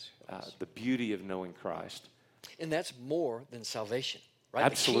surpasses the beauty of knowing Christ. And that's more than salvation, right?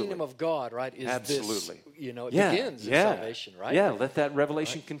 Absolutely. The kingdom of God, right, is absolutely. This, it begins in salvation, right? Yeah, let that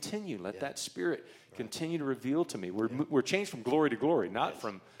revelation continue. Let that Spirit continue to reveal to me. We're changed from glory to glory, not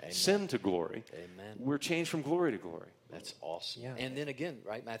from sin to glory. Amen. We're changed from glory to glory. That's awesome. Yeah. And then again,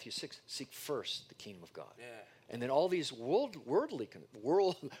 right, Matthew 6, seek first the kingdom of God. Yeah. And then all these worldly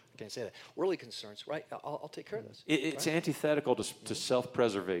concerns, right? I'll take care of this. It's antithetical to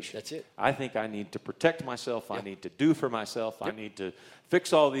self-preservation. That's it. I think I need to protect myself. Yep. I need to do for myself. Yep. I need to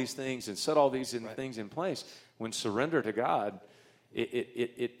fix all these things and set all these things in place. When surrender to God,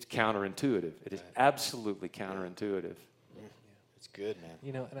 it's counterintuitive. It is absolutely counterintuitive. Yeah. It's good,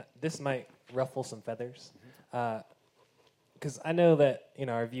 man. And this might ruffle some feathers. Because I know that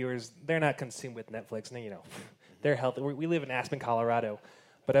our viewers, they're not consumed with Netflix, and they're healthy. We live in Aspen, Colorado,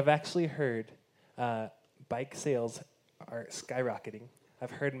 but I've actually heard bike sales are skyrocketing.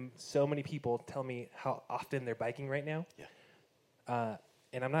 I've heard so many people tell me how often they're biking right now. Yeah.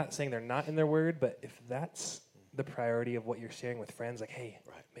 And I'm not saying they're not in their word, but if that's the priority of what you're sharing with friends, like, hey,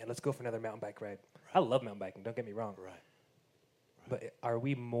 man, let's go for another mountain bike ride. Right. I love mountain biking. Don't get me wrong. Right. But are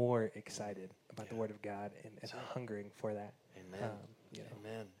we more excited about the Word of God and hungering for that? Amen.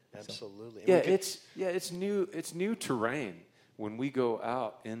 Amen. Absolutely. It's new terrain when we go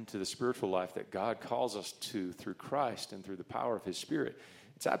out into the spiritual life that God calls us to through Christ and through the power of His Spirit.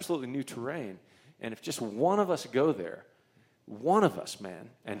 It's absolutely new terrain. And if just one of us go there, one of us, man,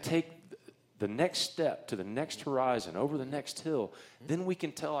 and take the next step to the next horizon, over the next hill, then we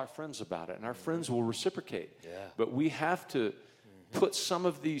can tell our friends about it, and our friends will reciprocate. Yeah. But we have to put some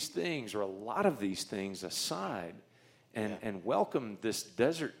of these things, or a lot of these things, aside and welcome this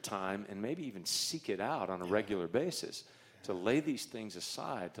desert time, and maybe even seek it out on a regular basis, to lay these things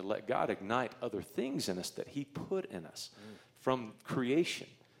aside, to let God ignite other things in us that he put in us from creation.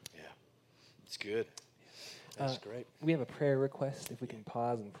 Yeah, it's good. That's great. We have a prayer request, if we can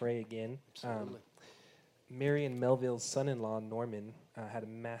pause and pray again. Absolutely. Mary and Melville's son-in-law, Norman, had a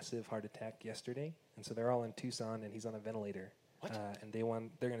massive heart attack yesterday, and so they're all in Tucson, and he's on a ventilator. What? And they're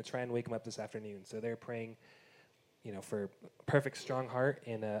going to try and wake him up this afternoon. So they're praying, for perfect, strong heart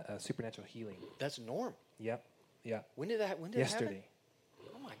and a supernatural healing. That's Norm. Yep. Yeah. When did that happen? Yesterday.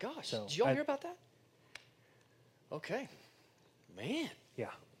 Oh my gosh. So Did y'all hear about that? Okay. Man.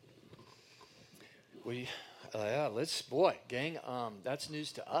 Yeah. Gang, that's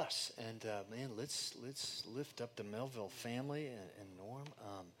news to us. And man, let's lift up the Melville family and Norm.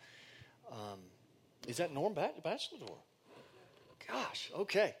 Is that Norm Bachelor? Gosh,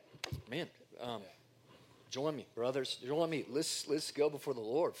 okay. Man, join me, brothers. Join me. Let's go before the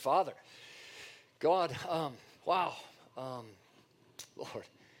Lord. Father, God, wow. Lord,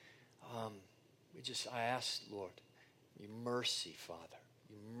 I ask, Lord, your mercy, Father.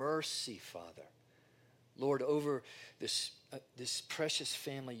 Your mercy, Father. Lord, over this precious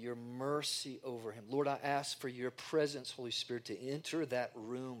family, your mercy over him. Lord, I ask for your presence, Holy Spirit, to enter that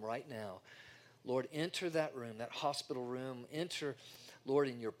room right now. Lord, enter that room, that hospital room. Enter, Lord,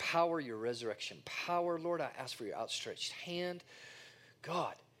 in your power, your resurrection power. Lord, I ask for your outstretched hand.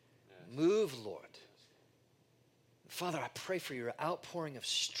 God, move, Lord. Father, I pray for your outpouring of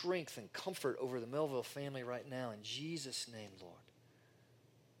strength and comfort over the Melville family right now. In Jesus' name, Lord.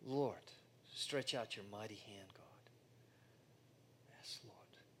 Lord, stretch out your mighty hand, God. Yes, Lord.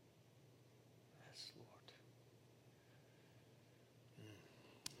 Yes, Lord.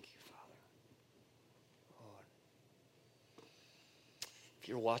 Thank you, Father. Lord. If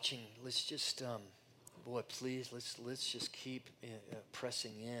you're watching, let's just, please, let's just keep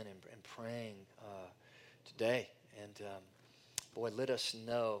pressing in and praying today. And let us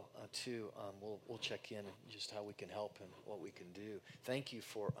know too. We'll check in and just how we can help and what we can do. Thank you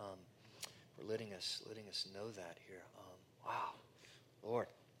for letting us know that here. Wow, Lord.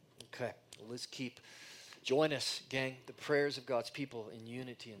 Okay, let's join us, gang. The prayers of God's people in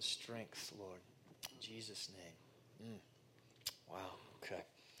unity and strength, Lord. In Jesus' name. Wow. Okay.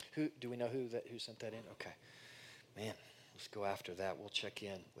 Do we know who sent that in? Okay. Man, let's go after that. We'll check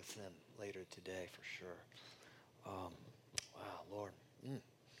in with them later today for sure. Wow, Lord.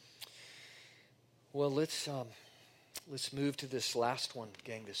 Well, let's move to this last one,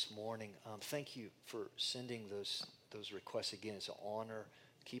 gang, this morning. Thank you for sending those requests again. It's an honor.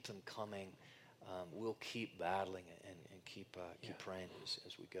 Keep them coming. We'll keep battling and keep praying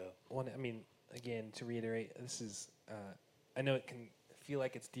as we go. Well, again, to reiterate, this is, I know it can feel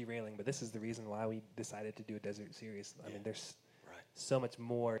like it's derailing, but this is the reason why we decided to do a desert series. I mean, there's so much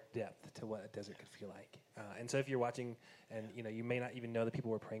more depth to what a desert could feel like. And so if you're watching and, you may not even know the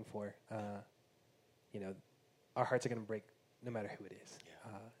people we're praying for, our hearts are going to break no matter who it is.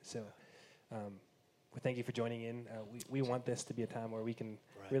 We thank you for joining in. We want this to be a time where we can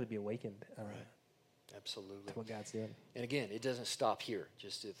really be awakened Absolutely. to what God's doing. And again, it doesn't stop here.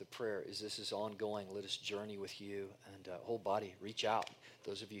 Just the prayer this is ongoing. Let us journey with you and whole body. Reach out.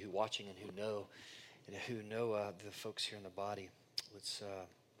 Those of you who are watching and who know the folks here in the body. Let's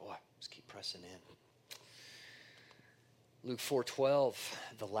keep pressing in. Luke 4:12,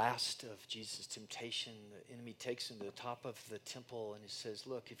 the last of Jesus' temptation, the enemy takes him to the top of the temple and he says,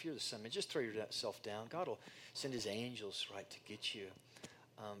 look, if you're the Son of Man, just throw yourself down. God will send his angels, to get you.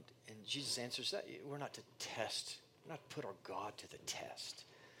 And Jesus answers that we're not to test. We're not to put our God to the test.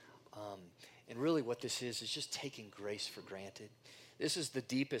 And really what this is just taking grace for granted. This is the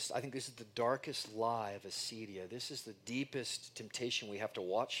deepest, I think this is the darkest lie of acedia. This is the deepest temptation we have to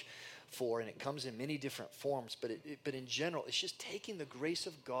watch for, and it comes in many different forms, but in general, it's just taking the grace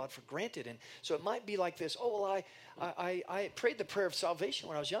of God for granted. And so it might be like this, I prayed the prayer of salvation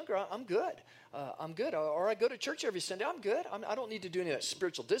when I was younger. I'm good. I'm good. Or I go to church every Sunday. I'm good. I don't need to do any of that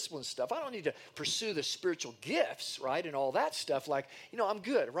spiritual discipline stuff. I don't need to pursue the spiritual gifts, and all that stuff. I'm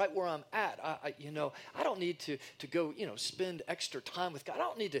good right where I'm at. I don't need to go, spend extra time with God. I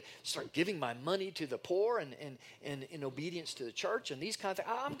don't need to start giving my money to the poor and in obedience to the church and these kind of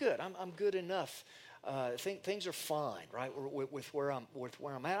things. I'm good. I'm good enough. Things are fine, with where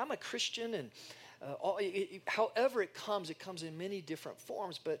I'm at. I'm a Christian, and however it comes in many different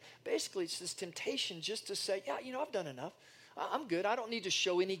forms. But basically, it's this temptation just to say, I've done enough. I'm good. I don't need to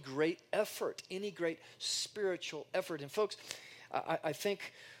show any great effort, any great spiritual effort. And folks, I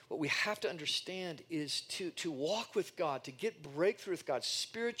think what we have to understand is to walk with God, to get breakthrough with God,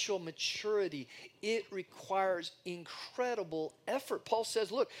 spiritual maturity, it requires incredible effort. Paul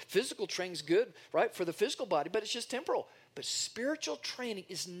says, look, physical training's good, right, for the physical body, but it's just temporal. But spiritual training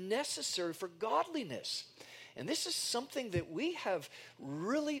is necessary for godliness. And this is something that we have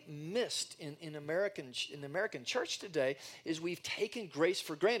really missed in the American church today, is we've taken grace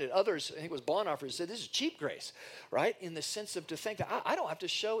for granted. Others, I think it was Bonhoeffer, who said this is cheap grace, right? In the sense of to think that I don't have to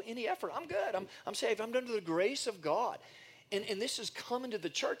show any effort. I'm good. I'm saved. I'm under the grace of God. And this has come into the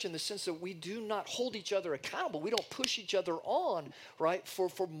church in the sense that we do not hold each other accountable. We don't push each other on, right,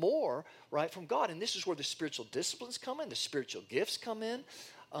 for more, right, from God. And this is where the spiritual disciplines come in, the spiritual gifts come in.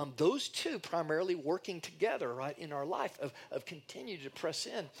 Those two primarily working together, right, in our life of continue to press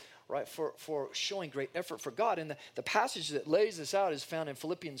in, right, for showing great effort for God. And the passage that lays this out is found in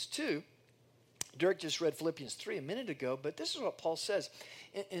Philippians 2. Derek just read Philippians 3 a minute ago, but this is what Paul says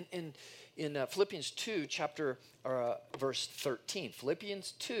in Philippians 2, verse 13.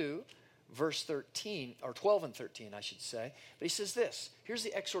 Philippians 2, verse 13, or 12 and 13, I should say. But he says this. Here's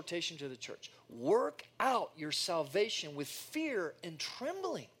the exhortation to the church. Work out your salvation with fear and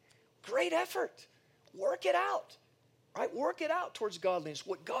trembling. Great effort. Work it out. Right? Work it out towards godliness.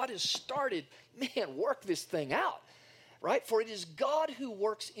 What God has started, man, work this thing out. Right? For it is God who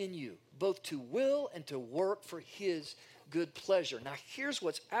works in you, both to will and to work for his good pleasure. Now, here's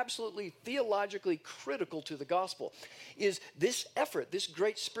what's absolutely theologically critical to the gospel, is this effort, this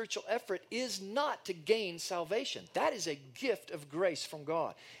great spiritual effort, is not to gain salvation. That is a gift of grace from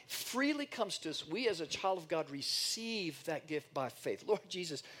God. Freely comes to us. We as a child of God receive that gift by faith. Lord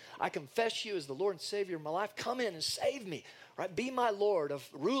Jesus, I confess you as the Lord and Savior of my life. Come in and save me, right? Be my Lord,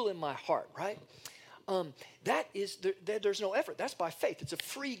 rule in my heart, right? There's no effort. That's by faith. It's a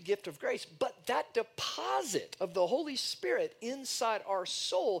free gift of grace. But that deposit of the Holy Spirit inside our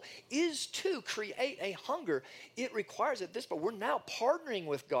soul is to create a hunger. It requires at this point, we're now partnering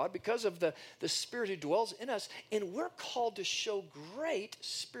with God because of the Spirit who dwells in us, and we're called to show great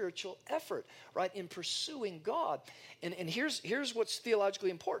spiritual effort, right, in pursuing God. And here's what's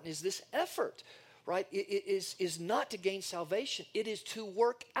theologically important, is this effort, right, it is not to gain salvation. It is to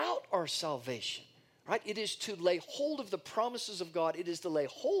work out our salvation. Right? It is to lay hold of the promises of God. It is to lay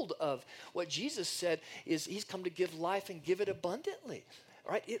hold of what Jesus said is he's come to give life and give it abundantly.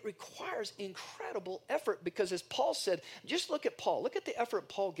 Right? It requires incredible effort because, as Paul said, just look at Paul. Look at the effort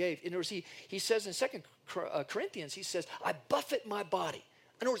Paul gave. In other words, he says in 2 Corinthians, he says, I buffet my body.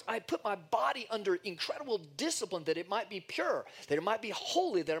 In other words, I put my body under incredible discipline that it might be pure, that it might be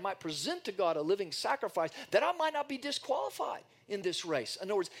holy, that it might present to God a living sacrifice, that I might not be disqualified in this race. In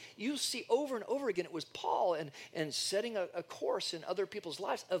other words, you see over and over again, it was Paul and setting a course in other people's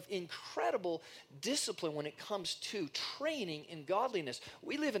lives of incredible discipline when it comes to training in godliness.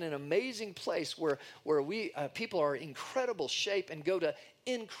 We live in an amazing place where we people are in incredible shape and go to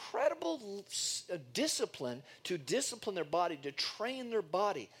incredible discipline to discipline their body, to train their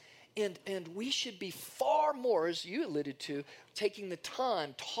body. And we should be far more, as you alluded to, taking the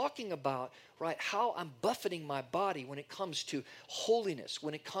time talking about, right, how I'm buffeting my body when it comes to holiness,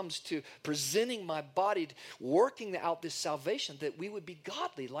 when it comes to presenting my body, working out this salvation, that we would be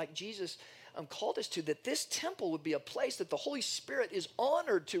godly like Jesus called us to, that this temple would be a place that the Holy Spirit is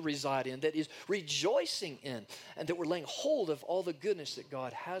honored to reside in, that is rejoicing in, and that we're laying hold of all the goodness that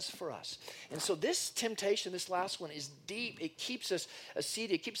God has for us. And so this temptation, this last one, is deep. It keeps us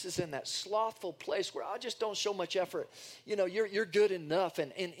seated. It keeps us in that slothful place where I just don't show much effort. You know, you're good enough.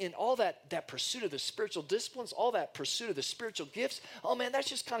 And all that pursuit of the spiritual disciplines, all that pursuit of the spiritual gifts, oh man, that's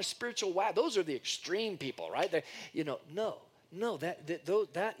just kind of spiritual wow. Those are the extreme people, right? No,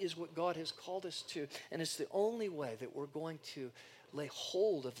 that is what God has called us to. And it's the only way that we're going to lay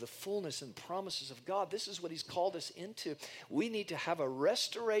hold of the fullness and promises of God. This is what he's called us into. We need to have a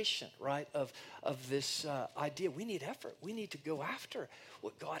restoration, right, of this idea. We need effort. We need to go after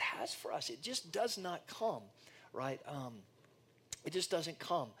what God has for us. It just does not come, right? It just doesn't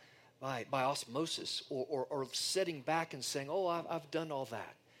come by osmosis or sitting back and saying, oh, I've done all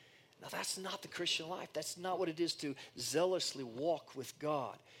that. Now, that's not the Christian life. That's not what it is to zealously walk with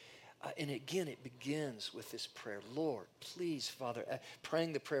God. And again, it begins with this prayer. Lord, please, Father,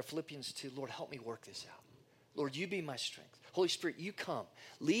 praying the prayer, Philippians 2, Lord, help me work this out. Lord, you be my strength. Holy Spirit, you come.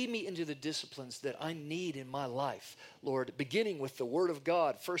 Lead me into the disciplines that I need in my life. Lord, beginning with the Word of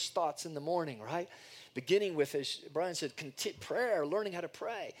God, first thoughts in the morning, right? Beginning with, as Brian said, prayer, learning how to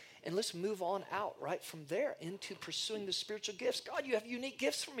pray. And let's move on out right from there into pursuing the spiritual gifts. God, you have unique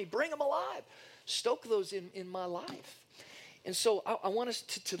gifts for me. Bring them alive. Stoke those in my life. And so I want us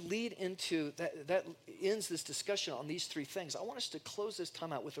to lead into that ends this discussion on these three things. I want us to close this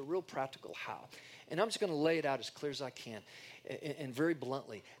time out with a real practical how. And I'm just going to lay it out as clear as I can and very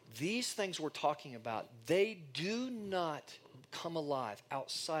bluntly. These things we're talking about, they do not come alive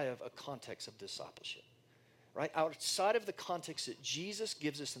outside of a context of discipleship. Right? Outside of the context that Jesus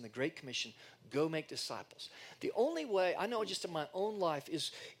gives us in the Great Commission, go make disciples. The only way, I know just in my own life,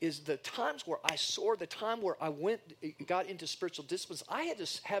 is the times where I soared, the time where I got into spiritual disciplines, I had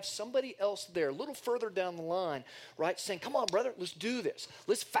to have somebody else there, a little further down the line, right, saying, come on, brother, let's do this.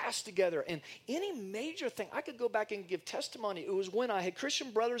 Let's fast together. And any major thing, I could go back and give testimony. It was when I had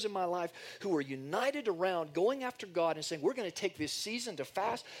Christian brothers in my life who were united around going after God and saying, we're going to take this season to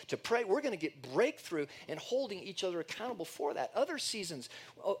fast, to pray. We're going to get breakthrough, and holding each other accountable for that. Other seasons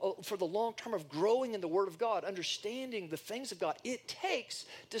for the long term of growing in the Word of God, understanding the things of God. It takes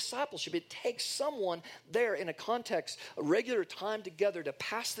discipleship. It takes someone there in a context, a regular time together to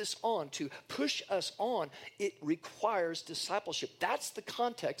pass this on, to push us on. It requires discipleship. That's the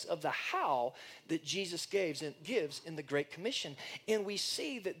context of the how that Jesus gives in the Great Commission. And we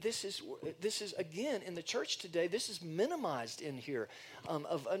see that this is again in the church today, this is minimized in here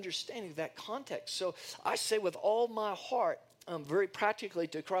of understanding that context. So I say with all my heart, very practically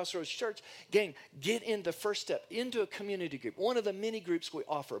to Crossroads Church, gang, get in the first step, into a community group. One of the many groups we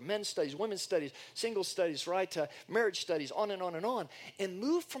offer, men's studies, women's studies, single studies, right, marriage studies, on and on and on. And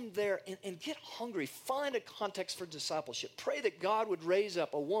move from there and get hungry. Find a context for discipleship. Pray that God would raise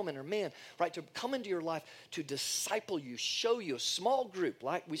up a woman or man, right, to come into your life to disciple you, show you a small group,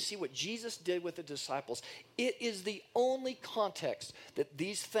 like we see what Jesus did with the disciples. It is the only context that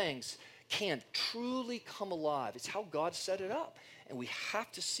these things can truly come alive. It's how God set it up. And we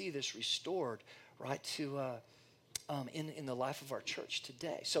have to see this restored, right, to in the life of our church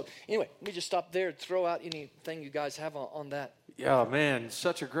today. So anyway, let me just stop there and throw out anything you guys have on that. Yeah, man, just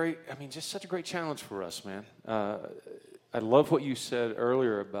such a great challenge for us, man. I love what you said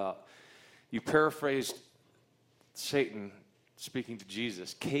earlier about, you paraphrased Satan speaking to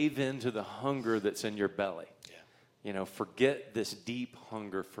Jesus, cave into the hunger that's in your belly. Yeah. You know, forget this deep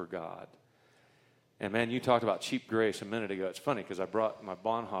hunger for God. And man, you talked about cheap grace a minute ago. It's funny because I brought my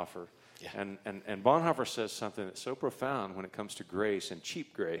Bonhoeffer, and Bonhoeffer says something that's so profound when it comes to grace and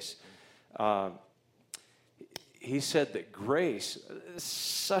cheap grace. He said that grace,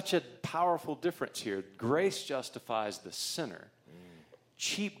 such a powerful difference here. Grace justifies the sinner.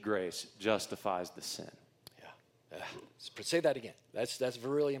 Cheap grace justifies the sin. Yeah. Say that again. That's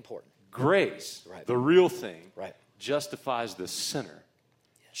really important. Grace, right, the real thing, right, justifies the sinner.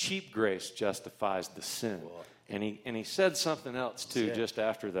 Cheap grace justifies the sin. Well, and he said something else too just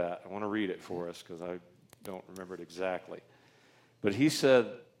after that. I want to read it for us because I don't remember it exactly. But he said,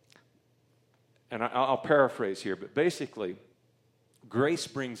 and I'll paraphrase here, but basically, grace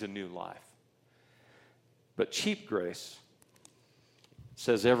brings a new life. But cheap grace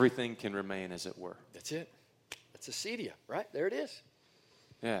says everything can remain as it were. That's it. That's acedia, right? There it is.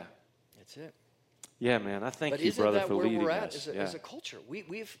 Yeah. That's it. Yeah, man. I thank you, brother, for leading us. As a culture?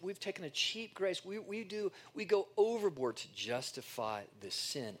 We've taken a cheap grace. We go overboard to justify the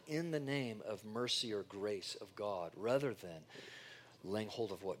sin in the name of mercy or grace of God, rather than laying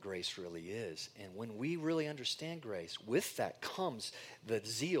hold of what grace really is. And when we really understand grace, with that comes the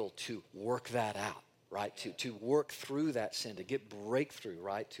zeal to work that out, right? To work through that sin, to get breakthrough,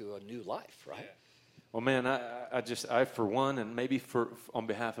 right, to a new life, right? Yeah. Well, man, I for one, and maybe on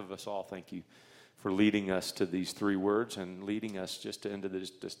behalf of us all, thank you for leading us to these three words and leading us just into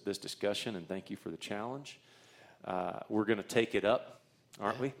this discussion, and thank you for the challenge. We're going to take it up,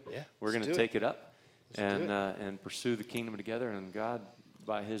 aren't we? Yeah. We're going to take it up and pursue the kingdom together, and God,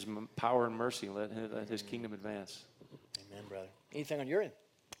 by His power and mercy, let His kingdom advance. Amen, brother. Anything on your end?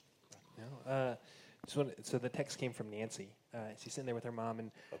 No. So the text came from Nancy. She's sitting there with her mom,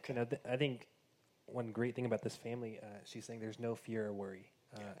 and I think one great thing about this family, she's saying there's no fear or worry,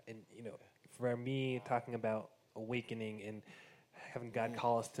 and for me, talking about awakening and having God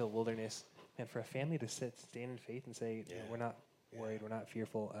call us to the wilderness, and for a family to stand in faith and say, we're not worried, we're not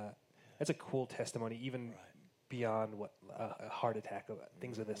fearful, that's a cool testimony, even beyond what a heart attack,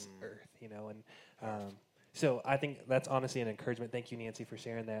 things of this earth, And so I think that's honestly an encouragement. Thank you, Nancy, for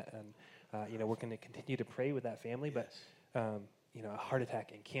sharing that. And, we're going to continue to pray with that family, but, a heart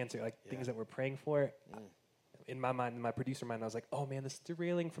attack and cancer, things that we're praying for, in my mind, in my producer mind, I was like, oh man, this is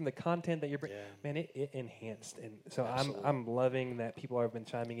derailing from the content that you're bringing. Man, it enhanced. And so I'm loving that people have been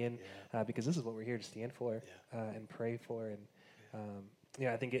chiming in because this is what we're here to stand for and pray for. And,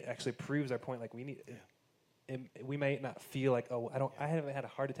 I think it actually proves our point. We need, we might not feel like, oh, I haven't had a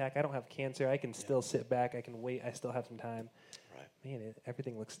heart attack. I don't have cancer. I can still sit back. I can wait. I still have some time. Right. Man,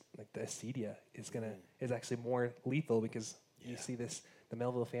 everything looks like the acedia is actually more lethal because you see this. The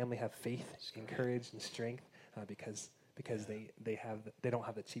Melville family have faith and courage and strength because they don't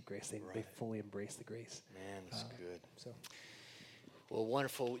have the cheap grace. They fully embrace the grace. Man, that's good. So. Well,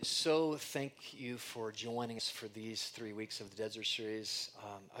 wonderful. So thank you for joining us for these 3 weeks of the Desert Series.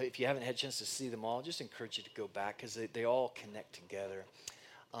 If you haven't had a chance to see them all, just encourage you to go back because they all connect together.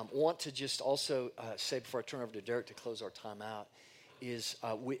 Want to just also say before I turn over to Derek to close our time out, is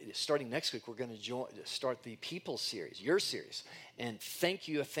starting next week, we're going to start the People series, your series. And thank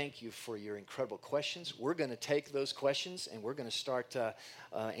you for your incredible questions. We're going to take those questions and we're going to start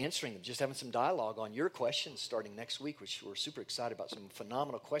answering them, just having some dialogue on your questions starting next week, which we're super excited about, some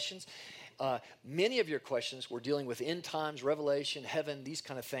phenomenal questions. Many of your questions we're dealing with end times, Revelation, heaven, these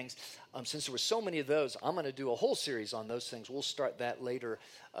kind of things. Since there were so many of those, I'm going to do a whole series on those things. We'll start that later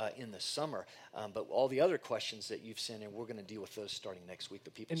in the summer. But all the other questions that you've sent in, we're going to deal with those starting next week, the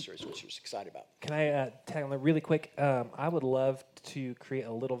People series, which we're excited about. Can I tag on that really quick? I would love to create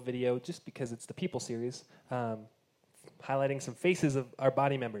a little video just because it's the People series. Highlighting some faces of our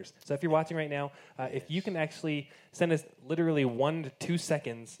body members. So if you're watching right now, if you can actually send us literally 1 to 2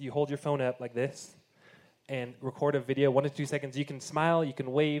 seconds, you hold your phone up like this and record a video, 1 to 2 seconds. You can smile, you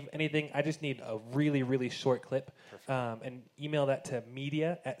can wave, anything. I just need a really, really short clip. And email that to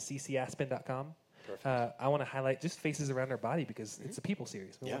media@ccaspen.com. I want to highlight just faces around our body because it's a People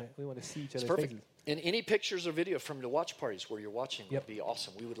series. We want to see each other's faces. And any pictures or video from the watch parties where you're watching would be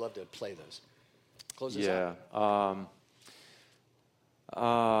awesome. We would love to play those. Close this out.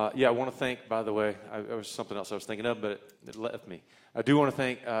 I want to thank, by the way, it was something else I was thinking of, but it left me. I do want to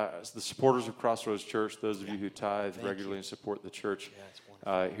thank the supporters of Crossroads Church, those of you who tithe regularly and support the church.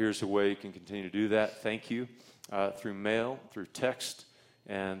 Here's a way you can continue to do that. Thank you through mail, through text,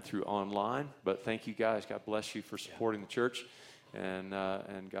 and through online. But thank you guys. God bless you for supporting the church and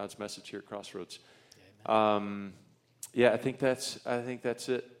God's message here at Crossroads. I think that's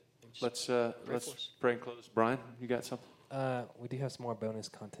it. Let's pray and close. Brian, you got something? We do have some more bonus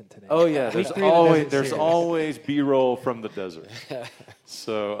content today. Oh yeah, there's always B-roll from the desert.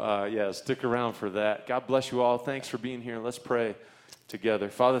 So stick around for that. God bless you all. Thanks for being here. Let's pray together.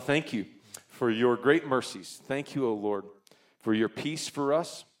 Father, thank you for your great mercies. Thank you, O Lord, for your peace for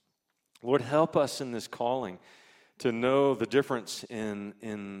us. Lord, help us in this calling to know the difference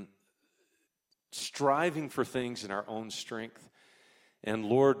in striving for things in our own strength and,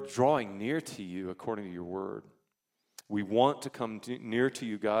 Lord, drawing near to you according to your word. We want to come near to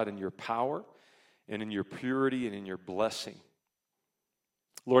you, God, in your power and in your purity and in your blessing.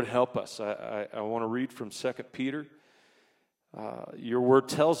 Lord, help us. I want to read from 2 Peter. Your word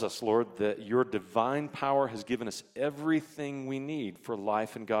tells us, Lord, that your divine power has given us everything we need for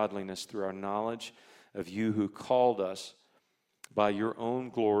life and godliness through our knowledge of you who called us by your own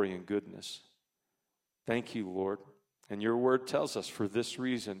glory and goodness. Thank you, Lord. And your word tells us for this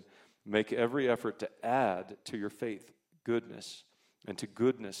reason, make every effort to add to your faith goodness, and to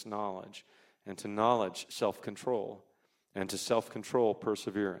goodness knowledge, and to knowledge self-control, and to self-control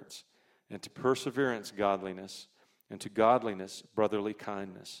perseverance, and to perseverance godliness, and to godliness brotherly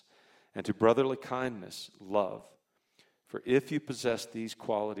kindness, and to brotherly kindness love. For if you possess these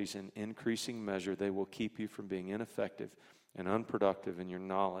qualities in increasing measure, they will keep you from being ineffective and unproductive in your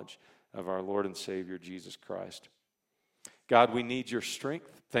knowledge of our Lord and Savior Jesus Christ. God, we need your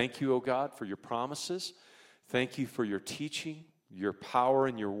strength. Thank you, O God, for your promises. Thank you for your teaching, your power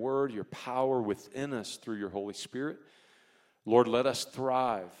in your word, your power within us through your Holy Spirit. Lord, let us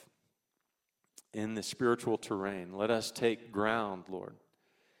thrive in the spiritual terrain. Let us take ground, Lord,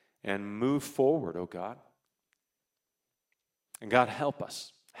 and move forward, O God. And God, help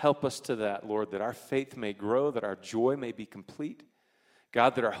us. Help us to that, Lord, that our faith may grow, that our joy may be complete.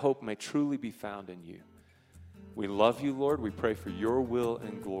 God, that our hope may truly be found in you. We love you, Lord. We pray for your will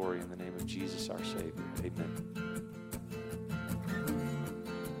and glory in the name of Jesus, our Savior. Amen.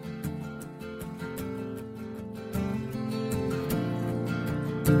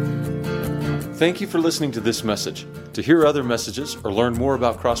 Thank you for listening to this message. To hear other messages or learn more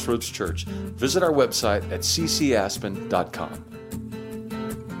about Crossroads Church, visit our website at ccaspen.com.